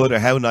how good or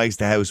how nice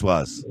the house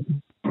was.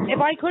 If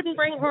I couldn't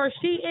bring her,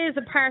 she is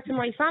a part of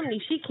my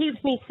family. She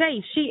keeps me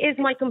safe. She is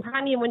my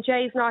companion when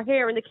Jay's not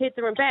here and the kids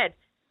are in bed.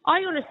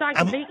 I understand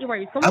completely where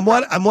he's coming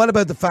from. And what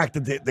about the fact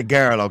that the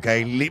girl,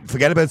 okay,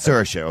 forget about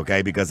Saoirse,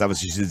 okay, because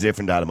obviously she's a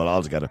different animal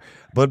altogether.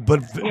 But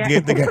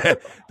Yeah.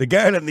 the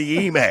girl in the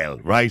email,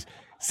 right,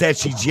 said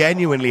she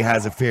genuinely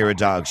has a fear of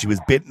dogs. She was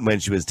bitten when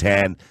she was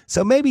 10,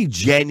 so maybe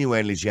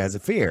genuinely she has a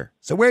fear.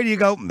 So where do you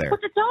go from there?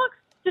 But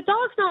the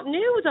dog's not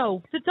new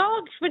though. The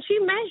dog, when she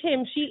met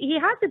him, he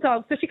had the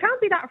dog, so she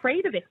can't be that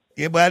afraid of it.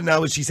 Yeah, well,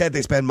 no, she said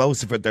they spend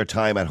most of their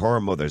time at her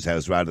mother's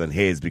house rather than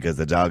his because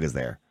the dog is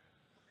there.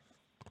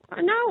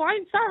 No,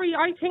 I'm sorry.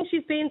 I think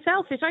she's being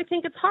selfish. I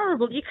think it's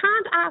horrible. You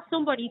can't ask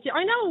somebody to...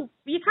 I know,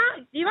 you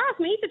can't... You asked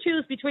me to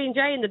choose between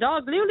Jay and the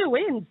dog. Lulu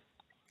wins.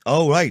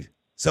 Oh, right.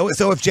 So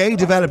if Jay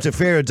developed a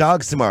fear of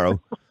dogs tomorrow,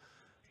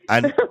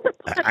 and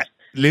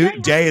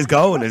Jay is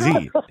going, is he?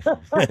 Jay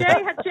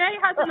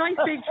has a nice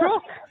big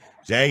truck.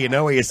 Jay, you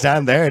know where you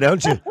stand there,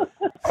 don't you?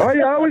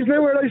 I always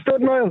knew where I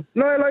stood, Niall.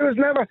 Niall, I was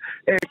never...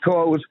 It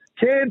goes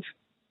kids,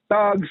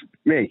 dogs,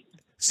 me.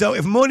 So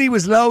if money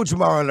was low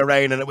tomorrow,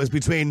 Lorraine, and it was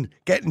between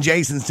getting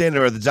Jason's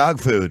dinner or the dog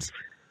food...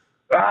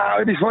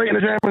 I'd be fighting a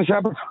German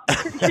Shepherd.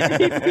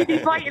 He'd be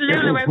fighting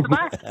Lulu out the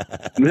back.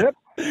 Yep.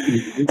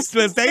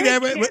 So stay there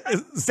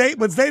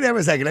for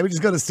a second. Let me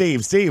just go to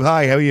Steve. Steve,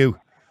 hi, how are you?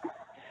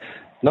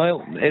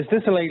 Niall, is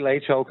this a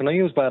late show? Can I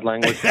use bad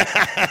language?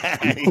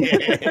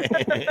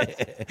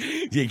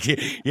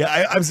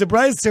 Yeah, I'm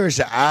surprised Saoirse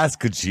asked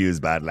could she use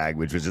bad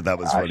language, which I thought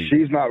was funny.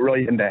 She's not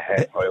right in the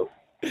head, Niall.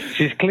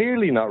 She's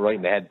clearly not right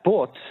in the head.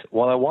 But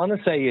what I want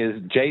to say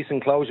is,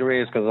 Jason, close your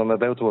ears because I'm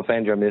about to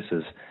offend your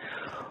missus.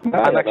 And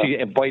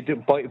actually, by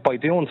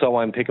doing so,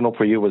 I'm picking up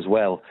for you as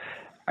well.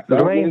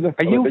 Lorraine,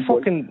 are you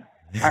fucking...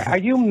 Are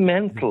you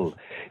mental?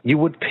 You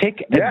would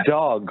pick a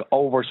dog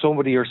over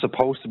somebody you're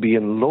supposed to be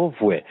in love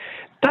with.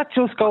 That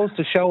just goes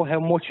to show how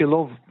much you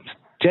love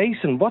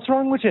Jason. What's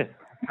wrong with you?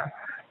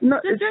 No,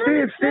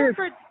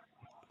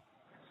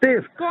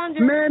 Steve.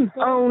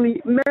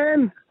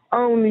 Men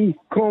only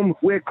come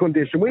with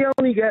condition. We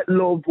only get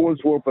loved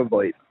once we're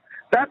provided.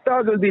 That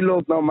dog will be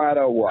loved no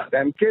matter what.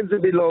 Them kids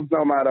will be loved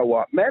no matter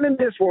what. Men in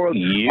this world are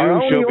should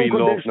only be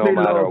loved no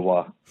matter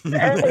what.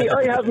 Hey,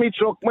 I have me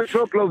truck. My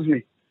truck loves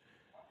me.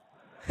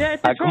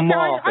 Come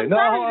on.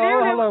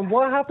 Hold on.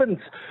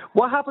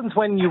 What happens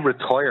when you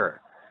retire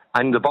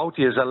and the both of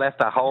you are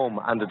left at home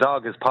and the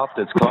dog has popped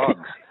its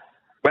clogs?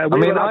 Well,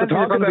 we'll have to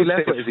talk about it.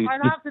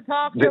 I'll have to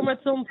talk to him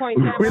at some point.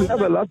 We'll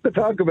have a lot to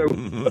talk about.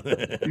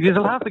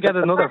 You'll have to get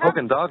another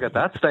fucking dog at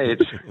that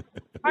stage.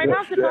 I'd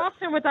have to talk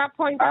to him at that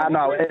point.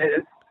 No,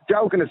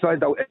 joking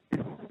aside though,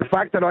 the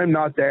fact that I'm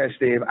not there,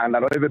 Steve, and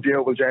that I have a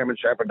beautiful German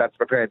Shepherd that's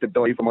prepared to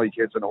die for my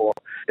kids and all,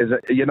 is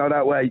you know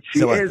that way.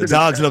 The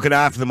dog's looking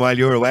after them while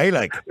you're away,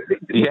 like.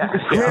 Yeah.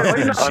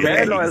 I'm not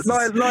there,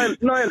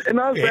 Niall, in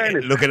all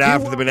fairness. Looking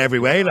after them in every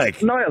way,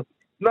 like. Niall,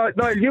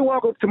 you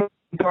walk up to my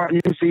door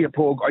and you see a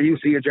pug or you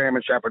see a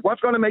German Shepherd.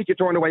 What's going to make you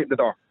turn away from the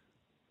door?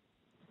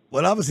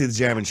 Well, obviously the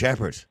German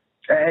Shepherd.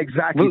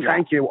 Exactly,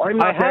 thank you. I'm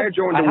not there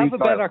during the week.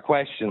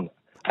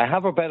 I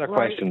have a better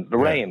question.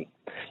 Lorraine,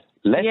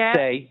 let's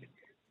say,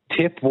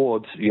 tip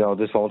wood,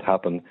 this won't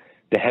happen,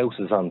 the house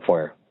is on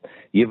fire.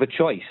 You have a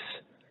choice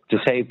to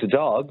save the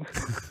dog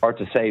or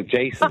to save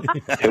Jason?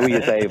 Who are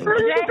you saving?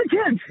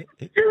 The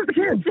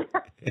kids.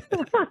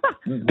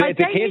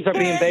 The kids are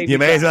being baby. You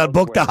may as well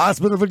book the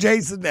hospital for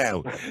Jason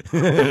now.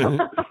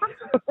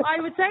 I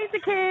would save the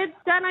kids,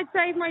 then I'd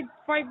save my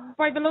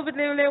beloved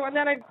Lulu, and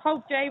then I'd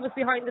hope Jay was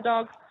behind the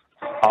dog.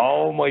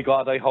 Oh my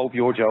God, I hope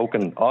you're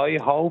joking. I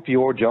hope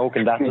you're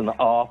joking. That's an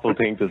awful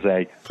thing to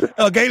say.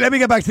 Okay, let me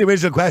get back to the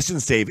original question,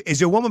 Steve.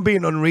 Is your woman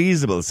being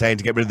unreasonable saying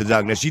to get rid of the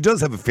dog? Now, she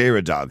does have a fear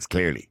of dogs,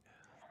 clearly.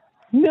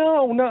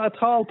 No, not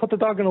at all. Put the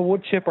dog in a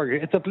wood chipper.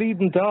 It's a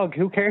bleeding dog.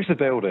 Who cares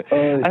about it?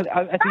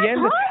 At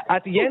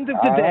the end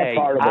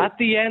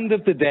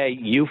of the day,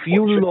 if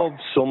you love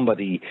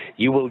somebody,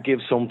 you will give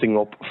something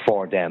up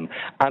for them.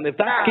 And if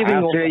that's giving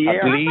up a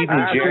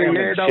bleeding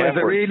German Shepherd, is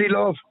it really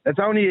love? It's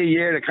only a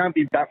year. It can't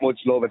be that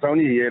much love. It's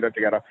only a year they're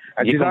together,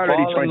 and you she's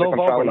already trying to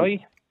control him.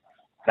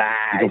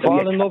 You can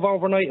fall in love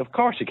overnight. Of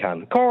course you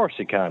can. Of course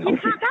you can.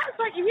 That's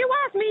like, if you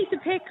ask me to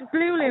pick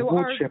Lulu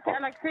or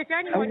like pick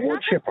anyone,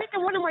 that's like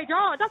picking one of my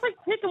dogs. That's like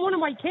picking one of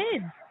my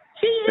kids.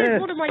 She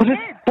is one of my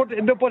kids.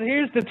 But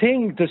here's the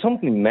thing. There's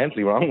something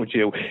mentally wrong with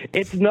you.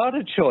 It's not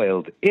a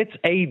child. It's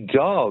a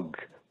dog.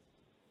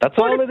 That's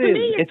all it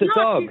is. It's a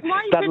dog. She's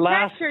my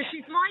protector.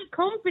 She's my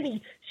company.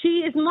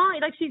 She's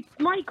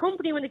my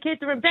company when the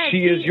kids are in bed. She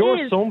is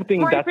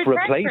something that's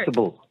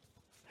replaceable.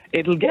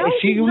 You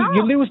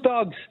lose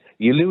dogs.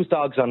 You lose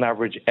dogs on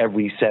average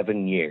every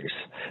 7 years.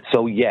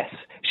 So yes,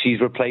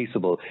 she's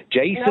replaceable.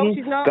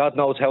 Jason, no, God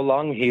knows how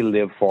long he'll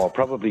live for.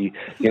 Probably,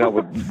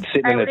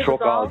 sitting in a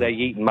truck all day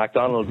eating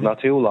McDonald's not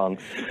too long.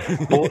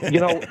 But you're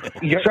going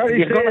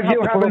to have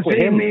to put up with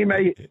him. Me,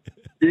 mate.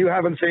 You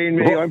haven't seen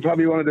me. I'm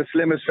probably one of the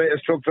slimmest,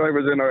 fittest truck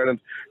drivers in Ireland.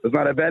 There's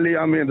not a belly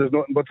on me, and there's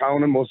nothing but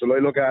tone and muscle. I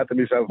look after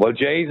myself. Well,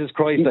 Jesus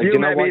Christ! You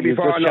met me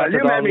before, Niall.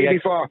 You met me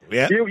before.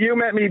 Yeah. You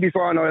met me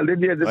before, Niall,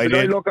 didn't you? Did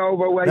I look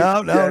overweight?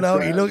 No.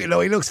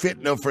 He looks fit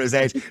enough for his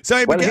age.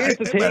 Sorry, here's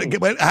the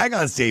thing. Hang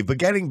on, Steve. But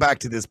getting back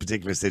to this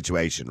particular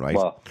situation, right?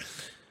 Well,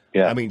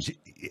 yeah. I mean,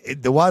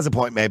 there was a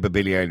point made by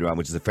Billy earlier on,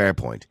 which is a fair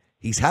point.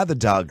 He's had the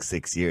dog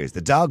 6 years. The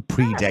dog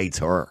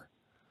predates her.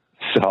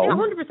 So, 100%,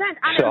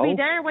 and it'll be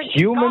there when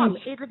she's gone.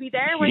 It'll be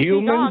there when she's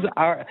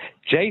gone.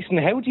 Jason,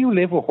 how do you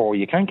live with her?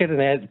 You can't get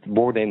an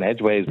word in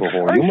edgeways with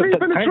her.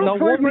 No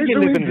wonder you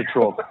live in the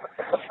truck.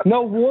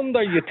 No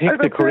wonder you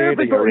pick the career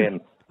that you're in.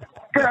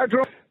 Get out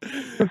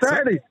of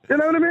Saturday. You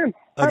know what I mean?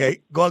 Okay,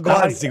 go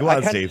on, Steve. Go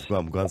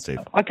on, Steve.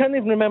 I can't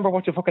even remember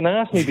what you fucking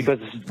asked me because.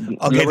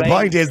 Okay, the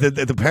point is that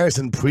the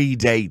person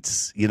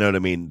predates. You know what I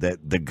mean?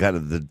 The kind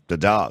of the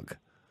dog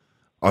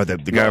or the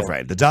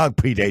girlfriend. The dog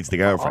predates the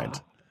girlfriend.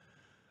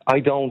 I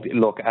don't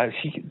look.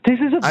 This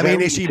is a. I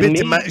mean, is she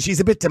she's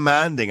a bit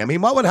demanding. I mean,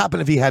 what would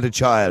happen if he had a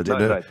child?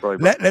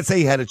 Let's say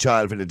he had a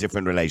child in a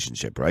different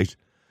relationship, right?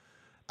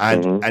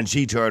 And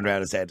she turned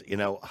around and said,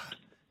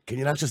 can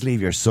you not just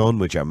leave your son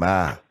with your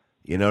ma?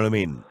 You know what I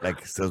mean?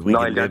 Like, so we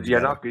can live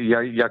together.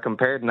 You're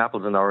comparing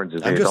apples and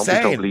oranges. I'm just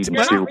saying. Don't be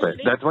stupid.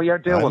 That's what you're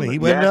doing.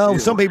 No,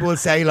 some people will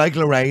say, like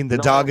Lorraine, the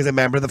dog is a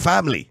member of the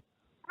family.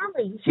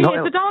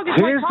 The dog is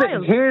my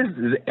child.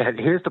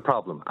 Here's the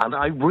problem, and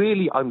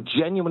I'm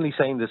genuinely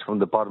saying this from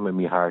the bottom of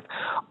my heart.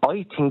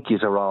 I think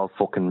yous are all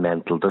fucking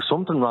mental. There's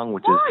something wrong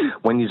with you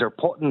when yous are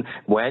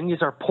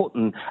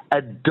putting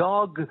a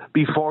dog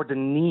before the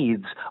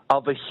needs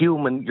of a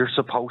human you're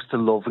supposed to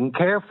love and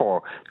care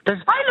for.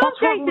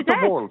 What's wrong with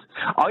the world?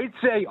 I'd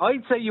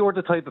say you're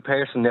the type of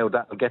person now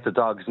that'll get the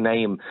dog's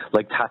name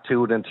like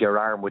tattooed into your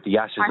arm with the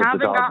ashes of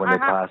the dog when it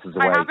passes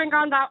away. I haven't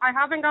gone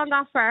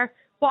that far.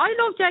 But I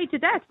love Jay to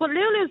death. But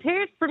Lulu's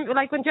here when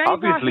Jay's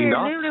not here.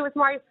 Lulu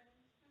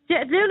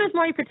is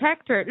my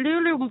protector.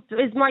 Lulu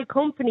is my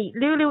company.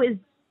 Lulu is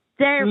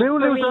there.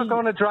 Lulu's not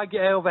going to drag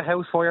you out of a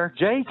house for you.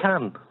 Jay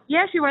can.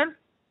 Yes, she will.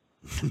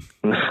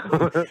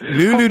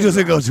 Lulu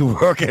doesn't go to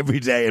work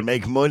every day and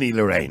make money,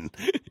 Lorraine.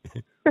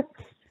 But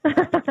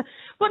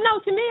no,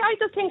 to me, I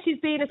just think she's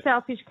being a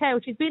selfish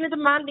cow. She's being a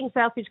demanding,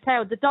 selfish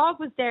cow. The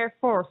dog was there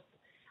first,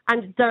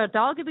 and the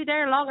dog will be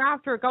there long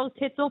after it goes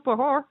tits up for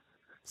her.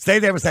 Stay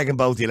there for a second,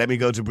 both of you. Let me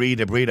go to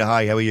Breda. Breda,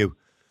 hi, how are you?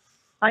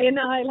 Hi,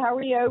 Niall, how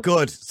are you?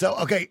 Good. So,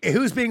 okay,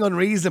 who's being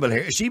unreasonable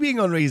here? Is she being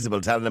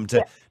unreasonable, telling them to...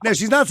 Yeah. Now,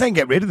 she's not saying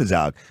get rid of the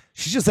dog.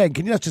 She's just saying,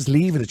 can you not just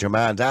leave it at your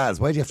ma and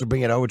dad's? Why do you have to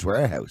bring it over to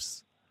her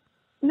house?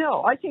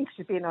 No, I think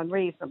she's being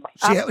unreasonable.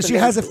 She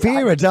has a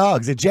fear of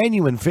dogs, a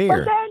genuine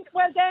fear.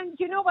 Well, then,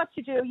 you know what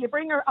to do. You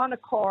bring her on a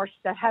course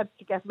that helps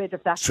to get rid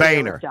of that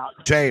Trainer.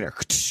 Dog. Train her,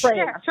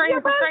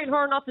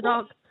 not the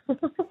dog.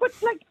 But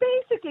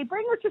basically,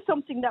 bring her to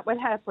something that will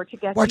help her to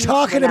get. We're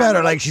talking about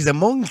her like she's a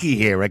monkey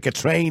here, like a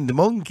trained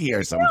monkey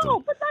or something.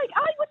 No, but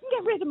I wouldn't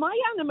get rid of my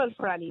animal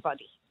for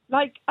anybody.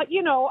 Like, I've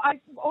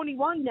only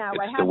one now.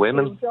 I have the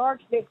women.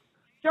 George lives.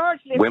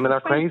 Women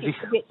are crazy.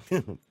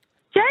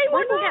 Jay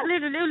wouldn't get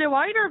rid of Lulu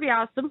either if you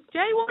asked him.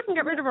 Jay wouldn't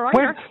get rid of her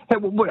either.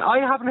 Well, I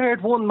haven't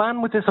heard one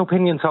man with this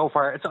opinion so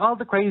far. It's all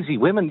the crazy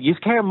women. You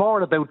care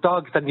more about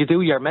dogs than you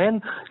do your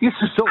men. There's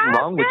something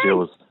wrong with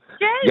you.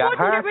 Jay wouldn't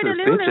get rid of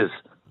Lulu. Bitches.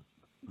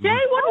 Jay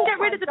wouldn't get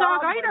rid of the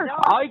dog either.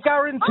 I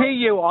guarantee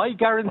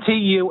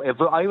you, if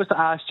I was to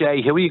ask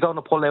Jay, who are you going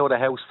to pull out of the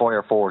house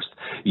fire first,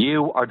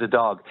 you or the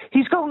dog?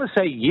 He's going to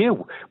say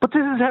you. But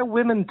this is how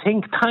women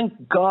think.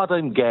 Thank God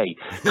I'm gay.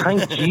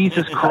 Thank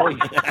Jesus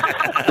Christ.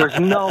 There's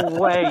no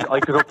way I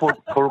could put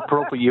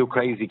up with you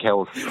crazy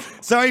cows.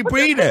 Sorry,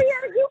 Breda.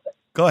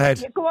 Go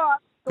ahead. Go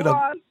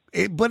on.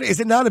 But is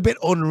it not a bit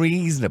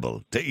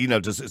unreasonable,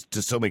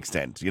 to some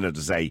extent,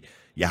 to say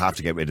you have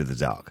to get rid of the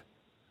dog?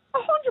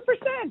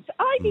 100%.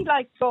 I'd be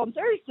like,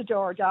 there's the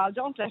door, doll.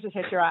 Don't let it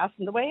hit your ass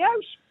on the way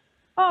out.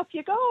 Off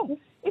you go.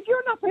 If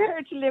you're not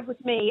prepared to live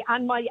with me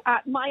and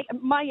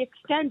my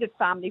extended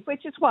family,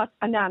 which is what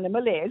an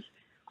animal is,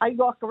 I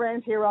walk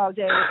around here all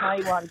day with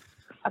my one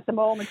at the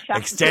moment.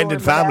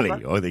 Extended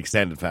family, or the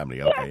extended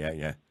family. Okay,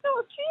 yeah.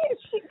 No,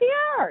 geez, they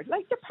are.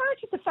 Like, they're part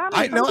of the family.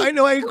 I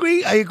know. I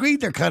agree.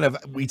 They're kind of,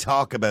 we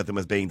talk about them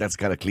as being, that's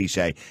kind of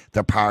cliche.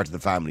 They're part of the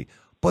family.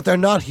 But they're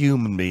not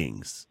human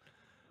beings.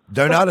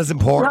 They're not as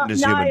important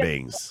as human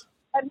beings.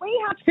 And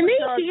we had to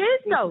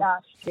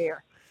last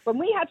year. When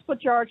we had to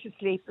put George to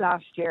sleep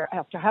last year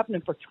after having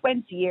him for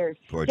 20 years,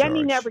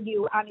 Jenny never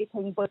knew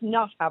anything but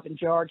not having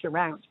George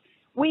around.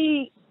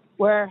 We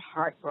were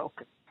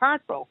heartbroken.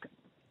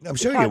 I'm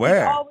sure you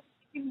were.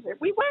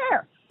 We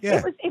were.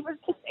 Yeah.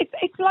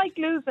 It's like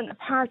losing a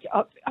part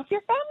of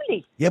your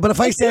family. Yeah, but if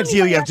I said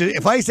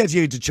to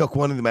you to chuck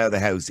one of them out of the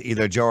house,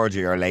 either George or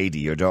your lady,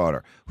 your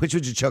daughter, which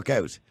would you chuck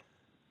out?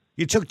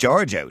 You chuck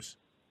George out.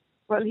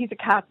 Well, he's a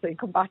cat, so he'll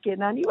come back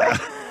in anyway.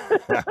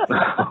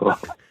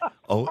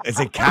 Oh, it's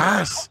a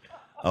cat.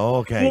 Oh,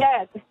 okay.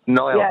 Yes.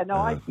 Niall,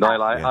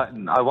 Niall,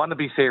 I want to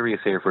be serious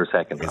here for a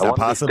second. Is that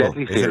possible?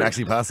 Is it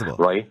actually possible?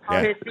 Right.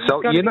 Yeah.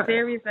 So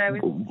serious now.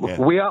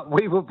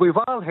 We've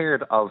all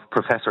heard of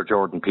Professor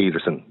Jordan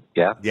Peterson,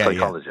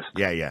 psychologist.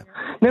 Yeah.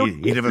 Now,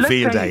 he'd have a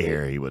field day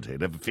here. He would.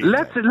 He'd have a field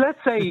day. Let's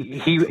say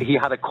he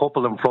had a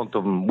couple in front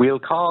of him. We'll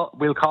call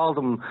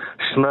them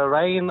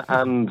Schmerain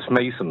and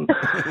Mason.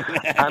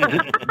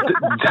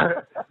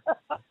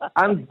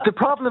 And the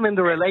problem in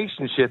the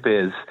relationship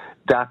is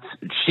that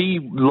she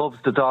loves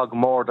the dog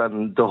more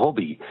than the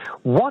hubby.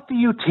 What do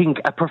you think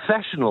a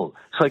professional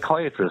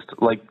psychiatrist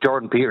like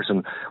Jordan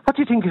Peterson, what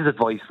do you think his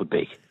advice would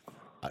be?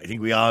 I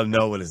think we all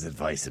know what his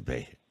advice would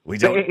be. We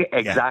don't.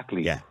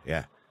 Exactly. Yeah.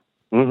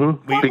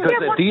 Mm-hmm. Because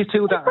these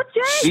two that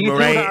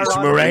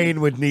Shmerain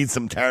would need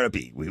some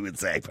therapy, we would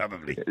say,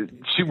 probably.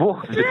 She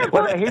would.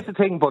 Well, here's the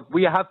thing, but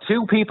we have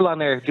two people on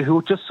there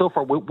who just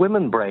suffer with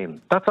women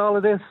brain. That's all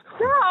it is.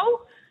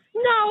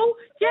 No,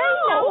 Jay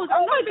knows.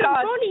 I'm not being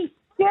funny.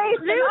 I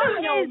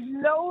know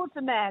loads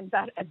of men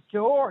that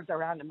adore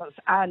their animals,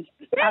 and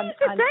Jay's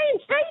the same.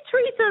 Jay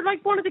treats her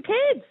like one of the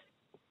kids.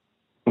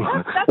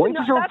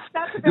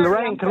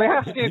 Lorraine, can I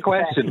ask you a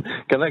question?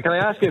 Can I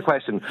ask you a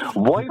question?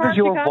 Why does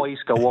your voice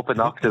go up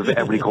an octave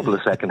every couple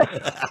of seconds?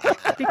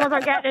 Because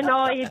I'm getting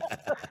annoyed.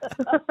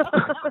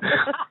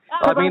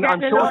 I mean,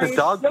 I'm sure the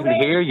dog can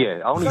hear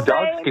you. Only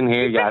dogs can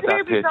hear you at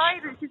that pitch.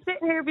 She's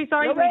sitting here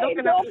beside me looking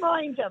at me. Don't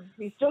mind him.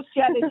 He's just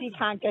jealous he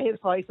can't get his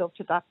voice up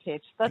to that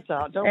pitch. That's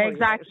all. Don't worry.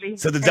 Exactly.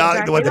 So the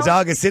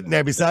dog is sitting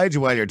there beside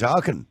you while you're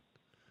talking.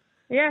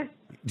 Yeah.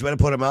 Do you want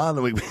to put him on?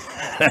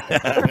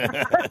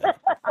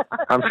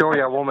 I'm sure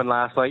your woman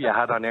last night you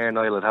had on air,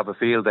 Niall, would have a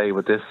field day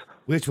with this.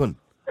 Which one?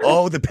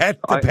 Oh, the pet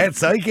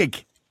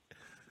psychic.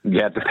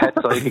 Yeah, the pet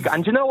psychic.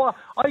 And you know what?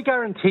 I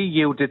guarantee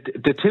you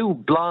the two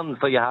blondes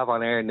that you have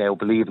on air now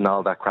believe in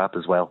all that crap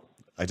as well.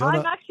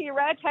 I'm actually a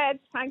redhead.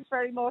 Thanks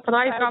very much. And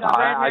I've got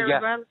red hair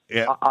as well.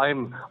 Yeah.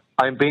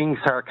 I'm being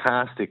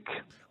sarcastic.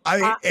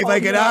 If I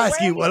could ask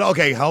you, well,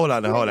 okay, hold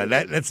on.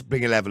 Let's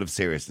bring a level of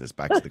seriousness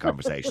back to the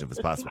conversation if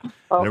it's possible.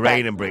 Okay.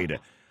 Lorraine and Breda.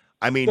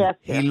 I mean,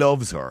 he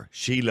loves her.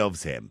 She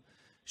loves him.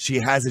 She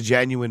has a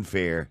genuine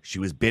fear. She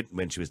was bitten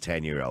when she was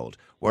 10-year-old.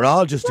 We're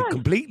all just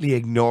completely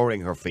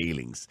ignoring her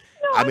feelings.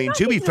 No, I mean,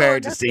 to be fair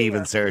to Steve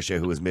and Saoirse,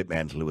 who was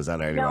mental, who was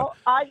on earlier on.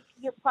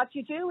 What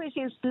you do is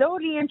you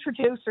slowly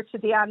introduce her to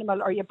the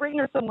animal, or you bring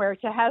her somewhere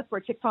to help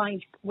her to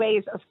find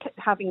ways of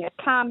having a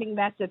calming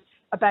method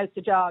about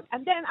the dog.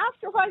 And then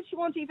after a while, she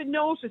won't even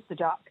notice the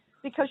dog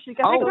because she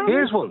gets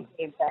here's one.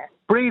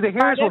 Breda,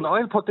 here's one.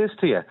 I'll put this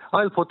to you.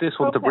 I'll put this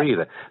one to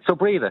Breda. So,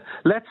 Breda,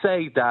 let's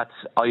say that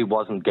I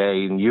wasn't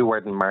gay and you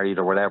weren't married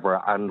or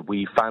whatever, and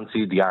we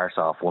fancied the arse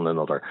off one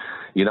another,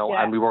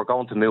 and we were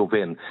going to move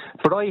in.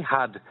 But I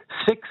had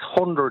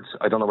 600,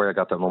 I don't know where I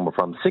got that number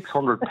from,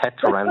 600 pet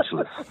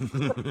tarantulas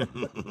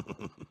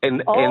in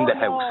the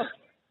house.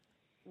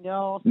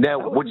 No.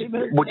 Now, would you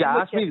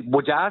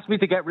ask me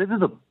to get rid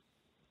of them?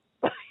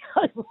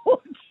 I would.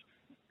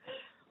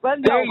 Well,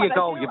 there you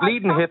go. You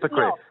bleeding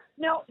hypocrite.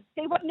 No.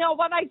 See, what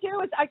I do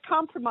is I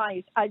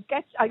compromise. I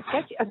get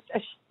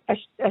a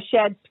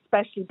shed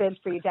specially built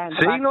for you down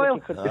the back.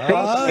 Niall?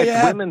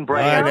 It's women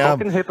brain.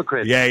 Fucking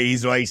hypocrite. Yeah,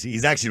 he's right.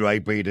 He's actually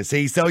right, Breda.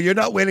 See, so you're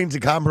not willing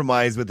to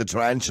compromise with the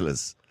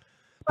tarantulas,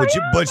 but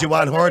you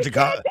want her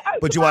to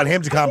but you want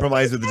him to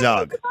compromise with the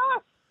dog.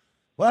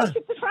 What?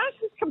 The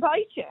tarantulas can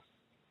bite you.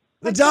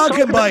 The dog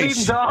can bite.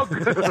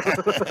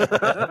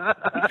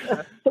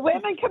 The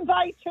women can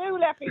bite too,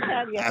 let me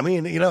tell you. I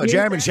mean, a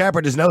German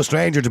Shepherd is no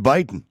stranger to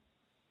biting.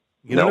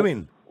 You know what I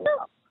mean?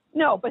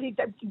 No, but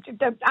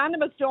the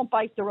animals don't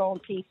bite their own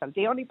people.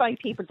 They only bite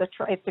people that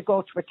try to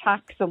go to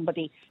attack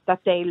somebody that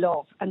they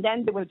love, and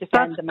then they will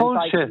defend them and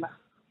bite them.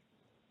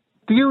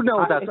 Do you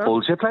know that's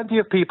bullshit? Plenty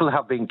of people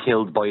have been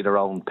killed by their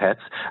own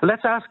pets.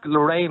 Let's ask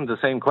Lorraine the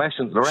same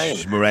question. Lorraine,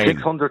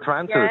 600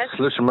 tarantulas. Yes.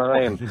 Listen,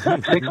 Lorraine,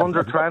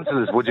 600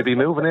 tarantulas. Would you be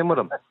moving in with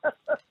them?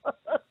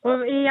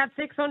 Well, he had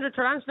 600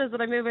 tarantulas.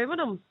 Would I move in with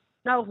him?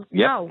 No.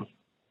 Yep. No.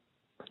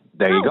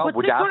 There you go.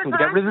 Would you ask him to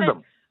get rid of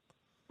them?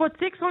 But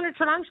 600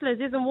 tarantulas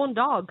isn't one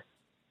dog.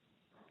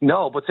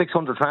 No, but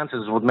 600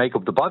 tarantulas would make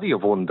up the body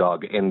of one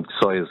dog in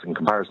size in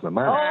comparison to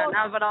man.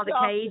 Now with all the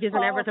cages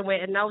and everything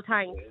with it, no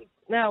thanks.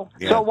 No.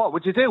 Yeah. So what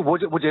would you do?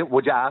 Would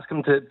you ask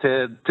him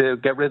to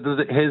get rid of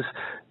his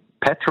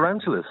pet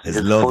tarantulas?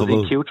 His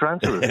lovable, cute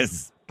tarantulas.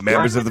 His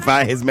members of the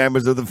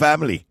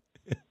family.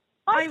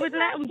 I would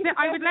let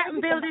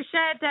him build a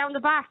shed down the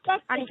back,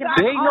 and he can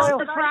have all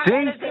the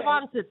tarantulas he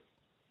wanted.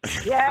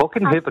 Yeah.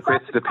 Fucking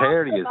hypocrites, the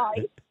pair of you. I'm not.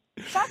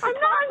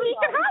 He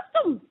can have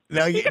them.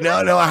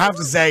 No. I have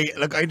to say,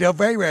 look, I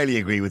very rarely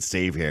agree with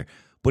Steve here,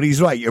 but he's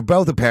right. You're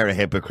both a pair of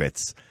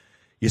hypocrites.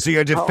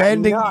 You're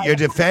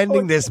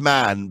defending this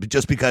man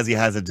just because he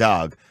has a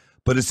dog.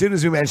 But as soon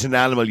as we mention an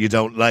animal you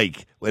don't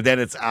like, well, then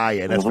it's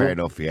that's fair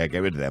enough. Yeah,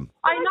 get rid of them.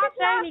 I'm not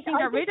saying he can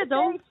get rid of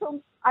them.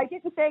 I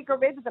didn't say get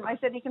rid of them. I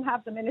said he can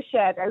have them in a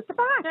shed out the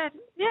back.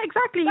 Yeah,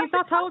 exactly. He's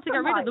not told to get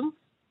rid of them.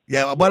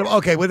 Yeah,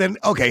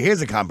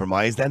 here's a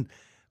compromise then.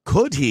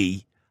 Could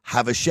he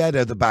have a shed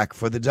out the back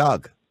for the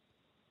dog?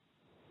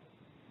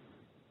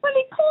 Well,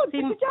 he could.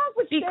 The dog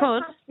would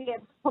have to be able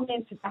to come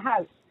into the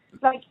house.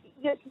 Like,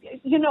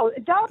 a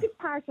dog is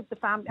part of the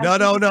family.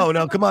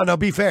 No. Come on,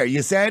 be fair.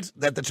 You said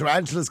that the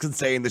tarantulas can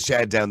stay in the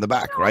shed down the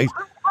back, right?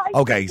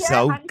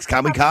 So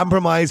can we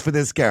compromise for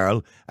this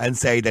girl and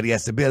say that he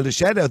has to build a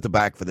shed out the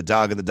back for the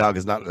dog and the dog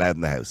is not allowed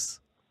in the house?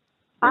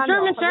 The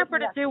German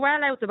Shepherd would do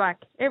well out the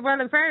back.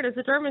 Well, in fairness,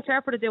 the German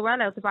Shepherd would do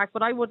well out the back,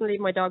 but I wouldn't leave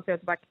my dogs out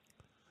the back.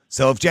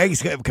 So if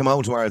Jake's come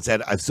home tomorrow and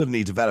said, I've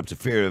suddenly developed a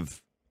fear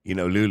of,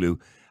 Lulu,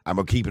 and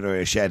we're keeping her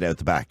in a shed out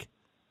the back.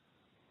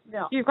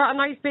 No. You've got a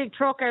nice big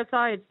truck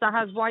outside that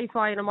has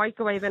Wi-Fi and a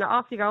microwave in it.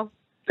 Off you go.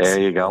 There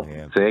you go.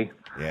 Yeah. See?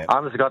 Yeah.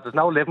 Honest to God, there's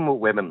no living with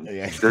women.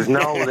 Yeah. There's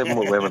no living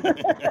with women.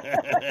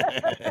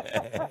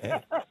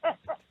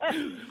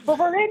 But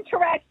we're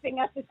interesting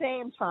at the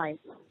same time.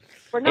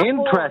 We're not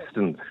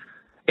interesting.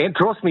 And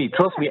trust me,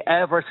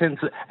 ever since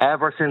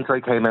I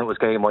came out with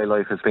gay, my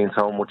life has been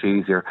so much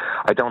easier.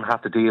 I don't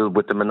have to deal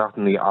with the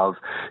monotony of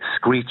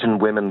screeching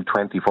women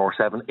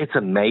 24/7. It's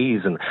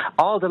amazing.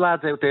 All the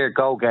lads out there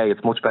go gay.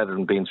 It's much better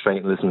than being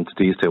straight and listening to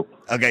these two.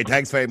 Okay,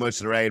 thanks very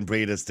much, Lorraine,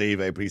 Breda,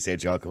 Steve. I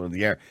appreciate you all coming on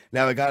the air.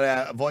 Now, I got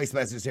a voice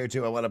message here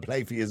too I want to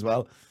play for you as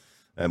well.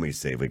 Let me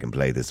see if we can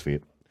play this for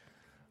you.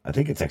 I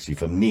think it's actually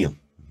from Neil.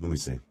 Let me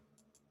see.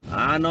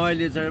 Niall,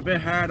 yous are a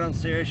bit hard on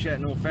Saoirse.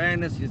 In all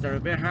fairness, yous are a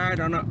bit hard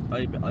on it.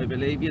 I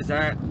believe yous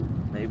are.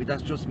 Maybe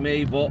that's just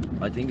me, but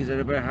I think yous are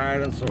a bit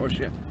hard on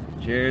Saoirse.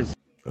 Cheers.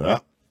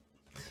 Well,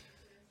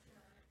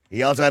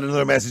 he also had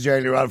another message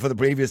earlier on for the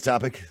previous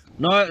topic.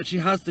 No, she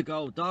has to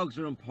go. Dogs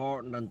are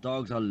important and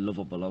dogs are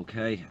lovable,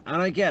 okay?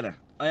 And I get it.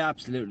 I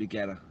absolutely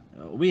get it.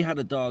 We had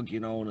a dog,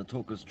 and it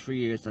took us 3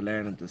 years to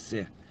learn him to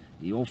sit.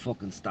 He won't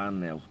fucking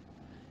stand now.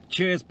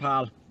 Cheers,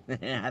 pal.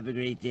 Have a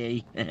great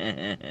day.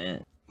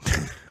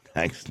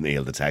 Thanks,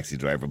 Neil, the taxi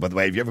driver. By the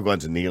way, if you ever go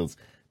into Neil's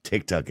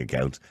TikTok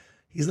account,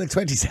 he's like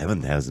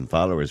 27,000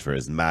 followers for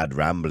his mad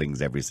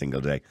ramblings every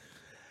single day.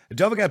 And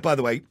don't forget, by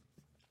the way,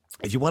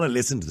 if you want to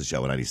listen to the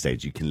show at any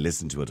stage, you can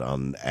listen to it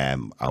on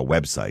our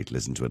website,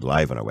 listen to it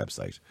live on our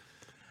website.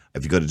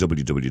 If you go to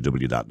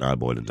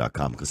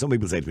www.niallboylan.com, because some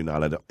people say to me,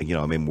 Niall,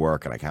 I'm in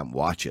work and I can't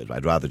watch it.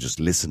 I'd rather just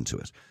listen to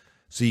it.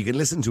 So you can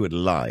listen to it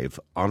live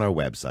on our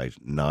website,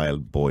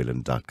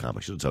 niallboylan.com. I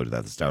should have told you that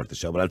at the start of the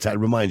show, but I'll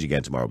remind you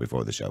again tomorrow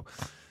before the show.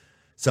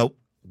 So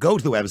go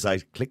to the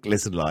website, click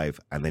listen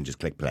live, and then just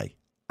click play.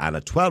 And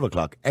at 12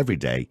 o'clock every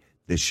day,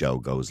 this show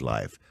goes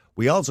live.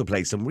 We also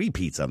play some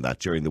repeats on that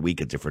during the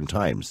week at different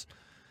times.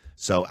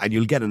 And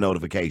you'll get a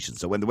notification.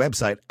 So when the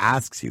website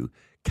asks you,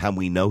 can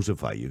we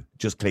notify you?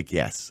 Just click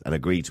yes and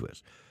agree to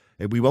it.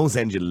 We won't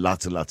send you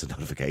lots and lots of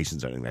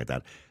notifications or anything like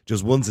that.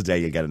 Just once a day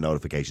you'll get a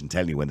notification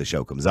telling you when the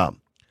show comes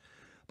on.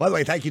 By the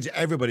way, thank you to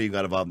everybody who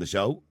got involved in the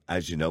show.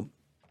 As you know,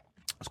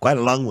 it's quite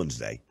a long one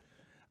today.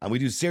 And we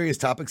do serious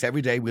topics.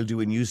 Every day we'll do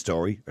a news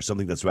story or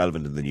something that's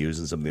relevant in the news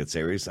and something that's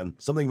serious and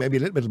something maybe a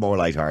little bit more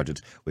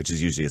lighthearted, which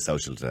is usually a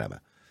social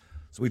dilemma.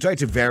 So we try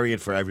to vary it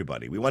for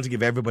everybody. We want to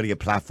give everybody a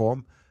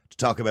platform to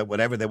talk about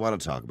whatever they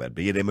want to talk about,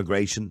 be it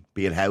immigration,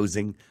 be it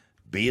housing,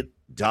 be it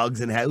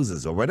dogs in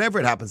houses or whatever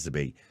it happens to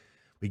be.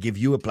 We give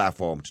you a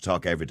platform to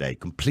talk every day,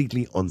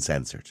 completely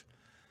uncensored.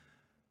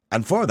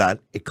 And for that,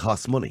 it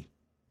costs money.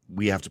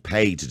 We have to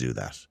pay to do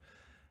that.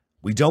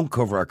 We don't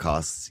cover our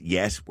costs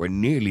yet. We're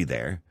nearly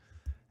there.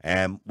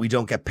 We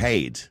don't get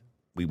paid.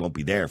 We won't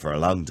be there for a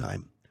long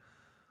time.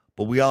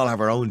 But we all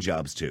have our own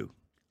jobs too.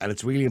 And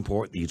it's really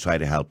important that you try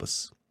to help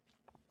us.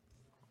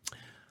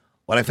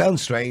 What I found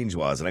strange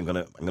was, and I'm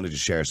gonna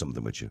just share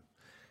something with you.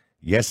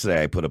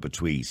 Yesterday I put up a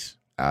tweet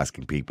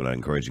asking people and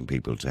encouraging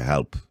people to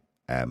help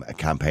a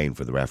campaign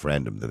for the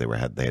referendum that they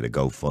had a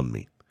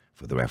GoFundMe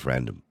for the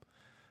referendum.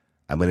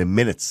 And within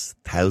minutes,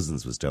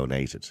 thousands was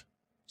donated.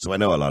 So I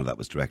know a lot of that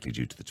was directly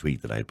due to the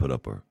tweet that I had put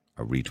up or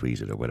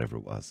retweeted or whatever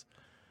it was.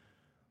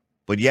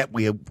 But yet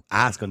we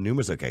ask on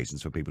numerous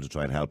occasions for people to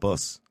try and help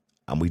us.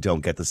 And we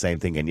don't get the same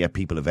thing. And yet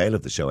people avail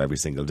of the show every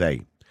single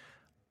day.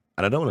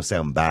 And I don't want to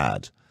sound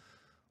bad,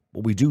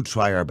 but we do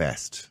try our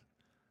best.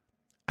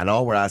 And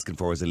all we're asking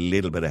for is a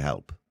little bit of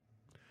help.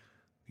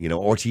 You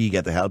know, RTE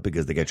get the help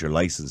because they get your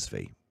license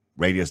fee.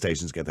 Radio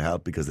stations get the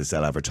help because they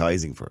sell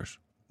advertising for it.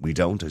 We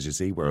don't, as you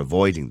see. We're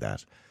avoiding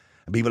that.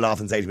 And people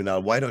often say to me, now,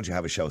 why don't you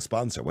have a show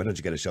sponsor? Why don't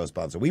you get a show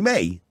sponsor? We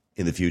may,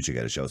 in the future,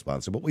 get a show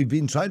sponsor, but we've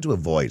been trying to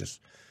avoid it.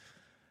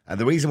 And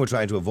the reason we're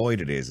trying to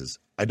avoid it is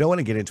I don't want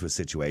to get into a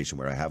situation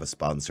where I have a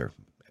sponsor,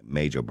 a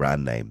major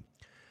brand name,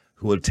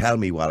 who will tell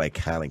me what I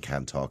can and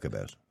can't talk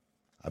about.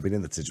 I've been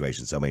in that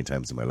situation so many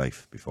times in my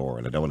life before,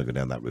 and I don't want to go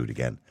down that route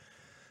again.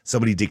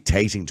 Somebody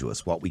dictating to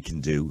us what we can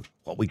do,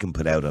 what we can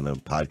put out on a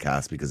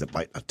podcast because it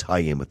might not tie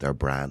in with their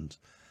brand.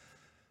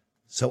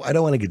 So I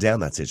don't want to get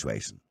down that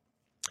situation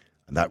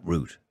and that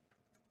route.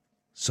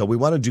 So we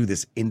want to do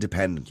this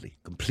independently,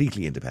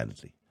 completely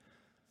independently.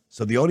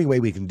 So the only way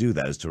we can do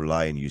that is to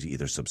rely on you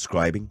either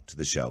subscribing to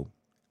the show,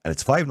 and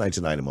it's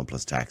 $5.99 a month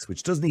plus tax,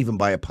 which doesn't even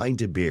buy a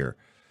pint of beer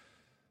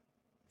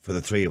for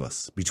the three of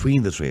us,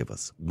 between the three of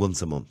us,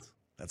 once a month.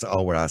 That's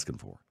all we're asking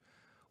for.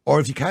 Or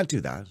if you can't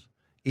do that,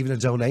 even a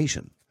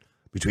donation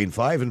between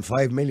 5 and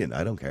 5 million.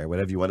 I don't care,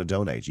 whatever you want to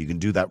donate. You can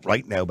do that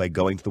right now by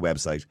going to the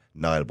website,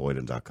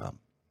 niallboylan.com.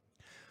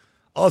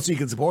 Also, you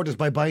can support us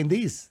by buying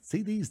these.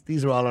 See,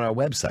 these are all on our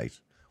website.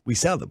 We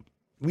sell them.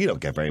 We don't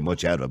get very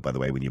much out of it, by the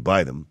way, when you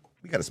buy them.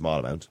 We get a small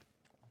amount.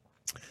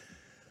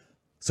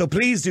 So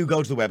please do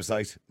go to the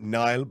website,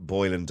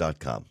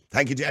 niallboylan.com.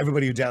 Thank you to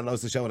everybody who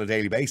downloads the show on a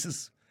daily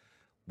basis.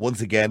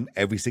 Once again,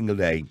 every single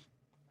day,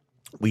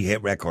 we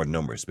hit record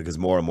numbers because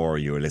more and more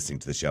of you are listening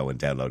to the show and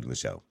downloading the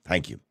show.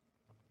 Thank you.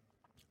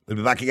 We'll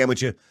be back again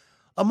with you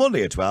on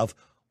Monday at 12.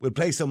 We'll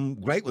play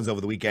some great ones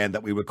over the weekend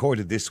that we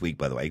recorded this week,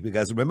 by the way,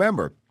 because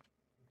remember,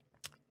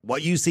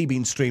 what you see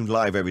being streamed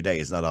live every day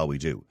is not all we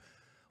do.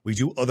 We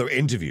do other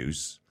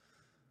interviews.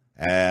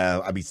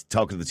 I'll be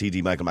talking to the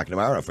TD Michael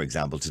McNamara, for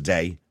example,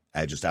 today,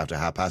 just after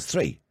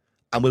 3:30.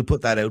 And we'll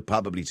put that out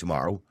probably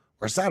tomorrow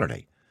or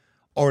Saturday.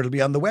 Or it'll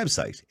be on the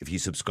website. If you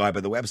subscribe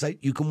on the website,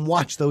 you can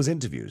watch those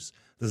interviews.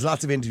 There's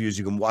lots of interviews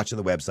you can watch on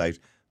the website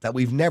that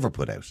we've never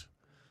put out.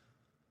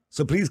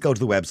 So please go to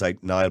the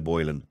website,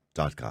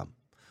 niallboylan.com.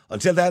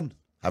 Until then,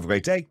 have a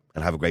great day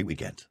and have a great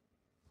weekend.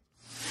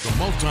 The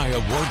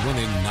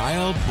multi-award-winning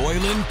Niall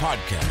Boylan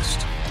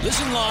Podcast.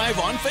 Listen live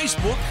on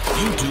Facebook,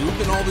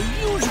 YouTube, and all the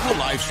usual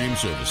live stream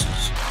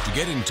services. To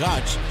get in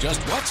touch,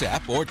 just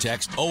WhatsApp or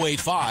text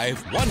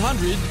 085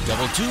 100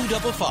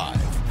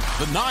 2255.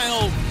 The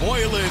Niall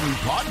Boylan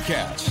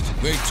Podcast.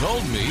 They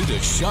told me to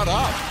shut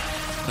up.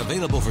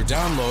 Available for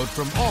download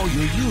from all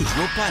your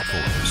usual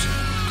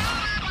platforms.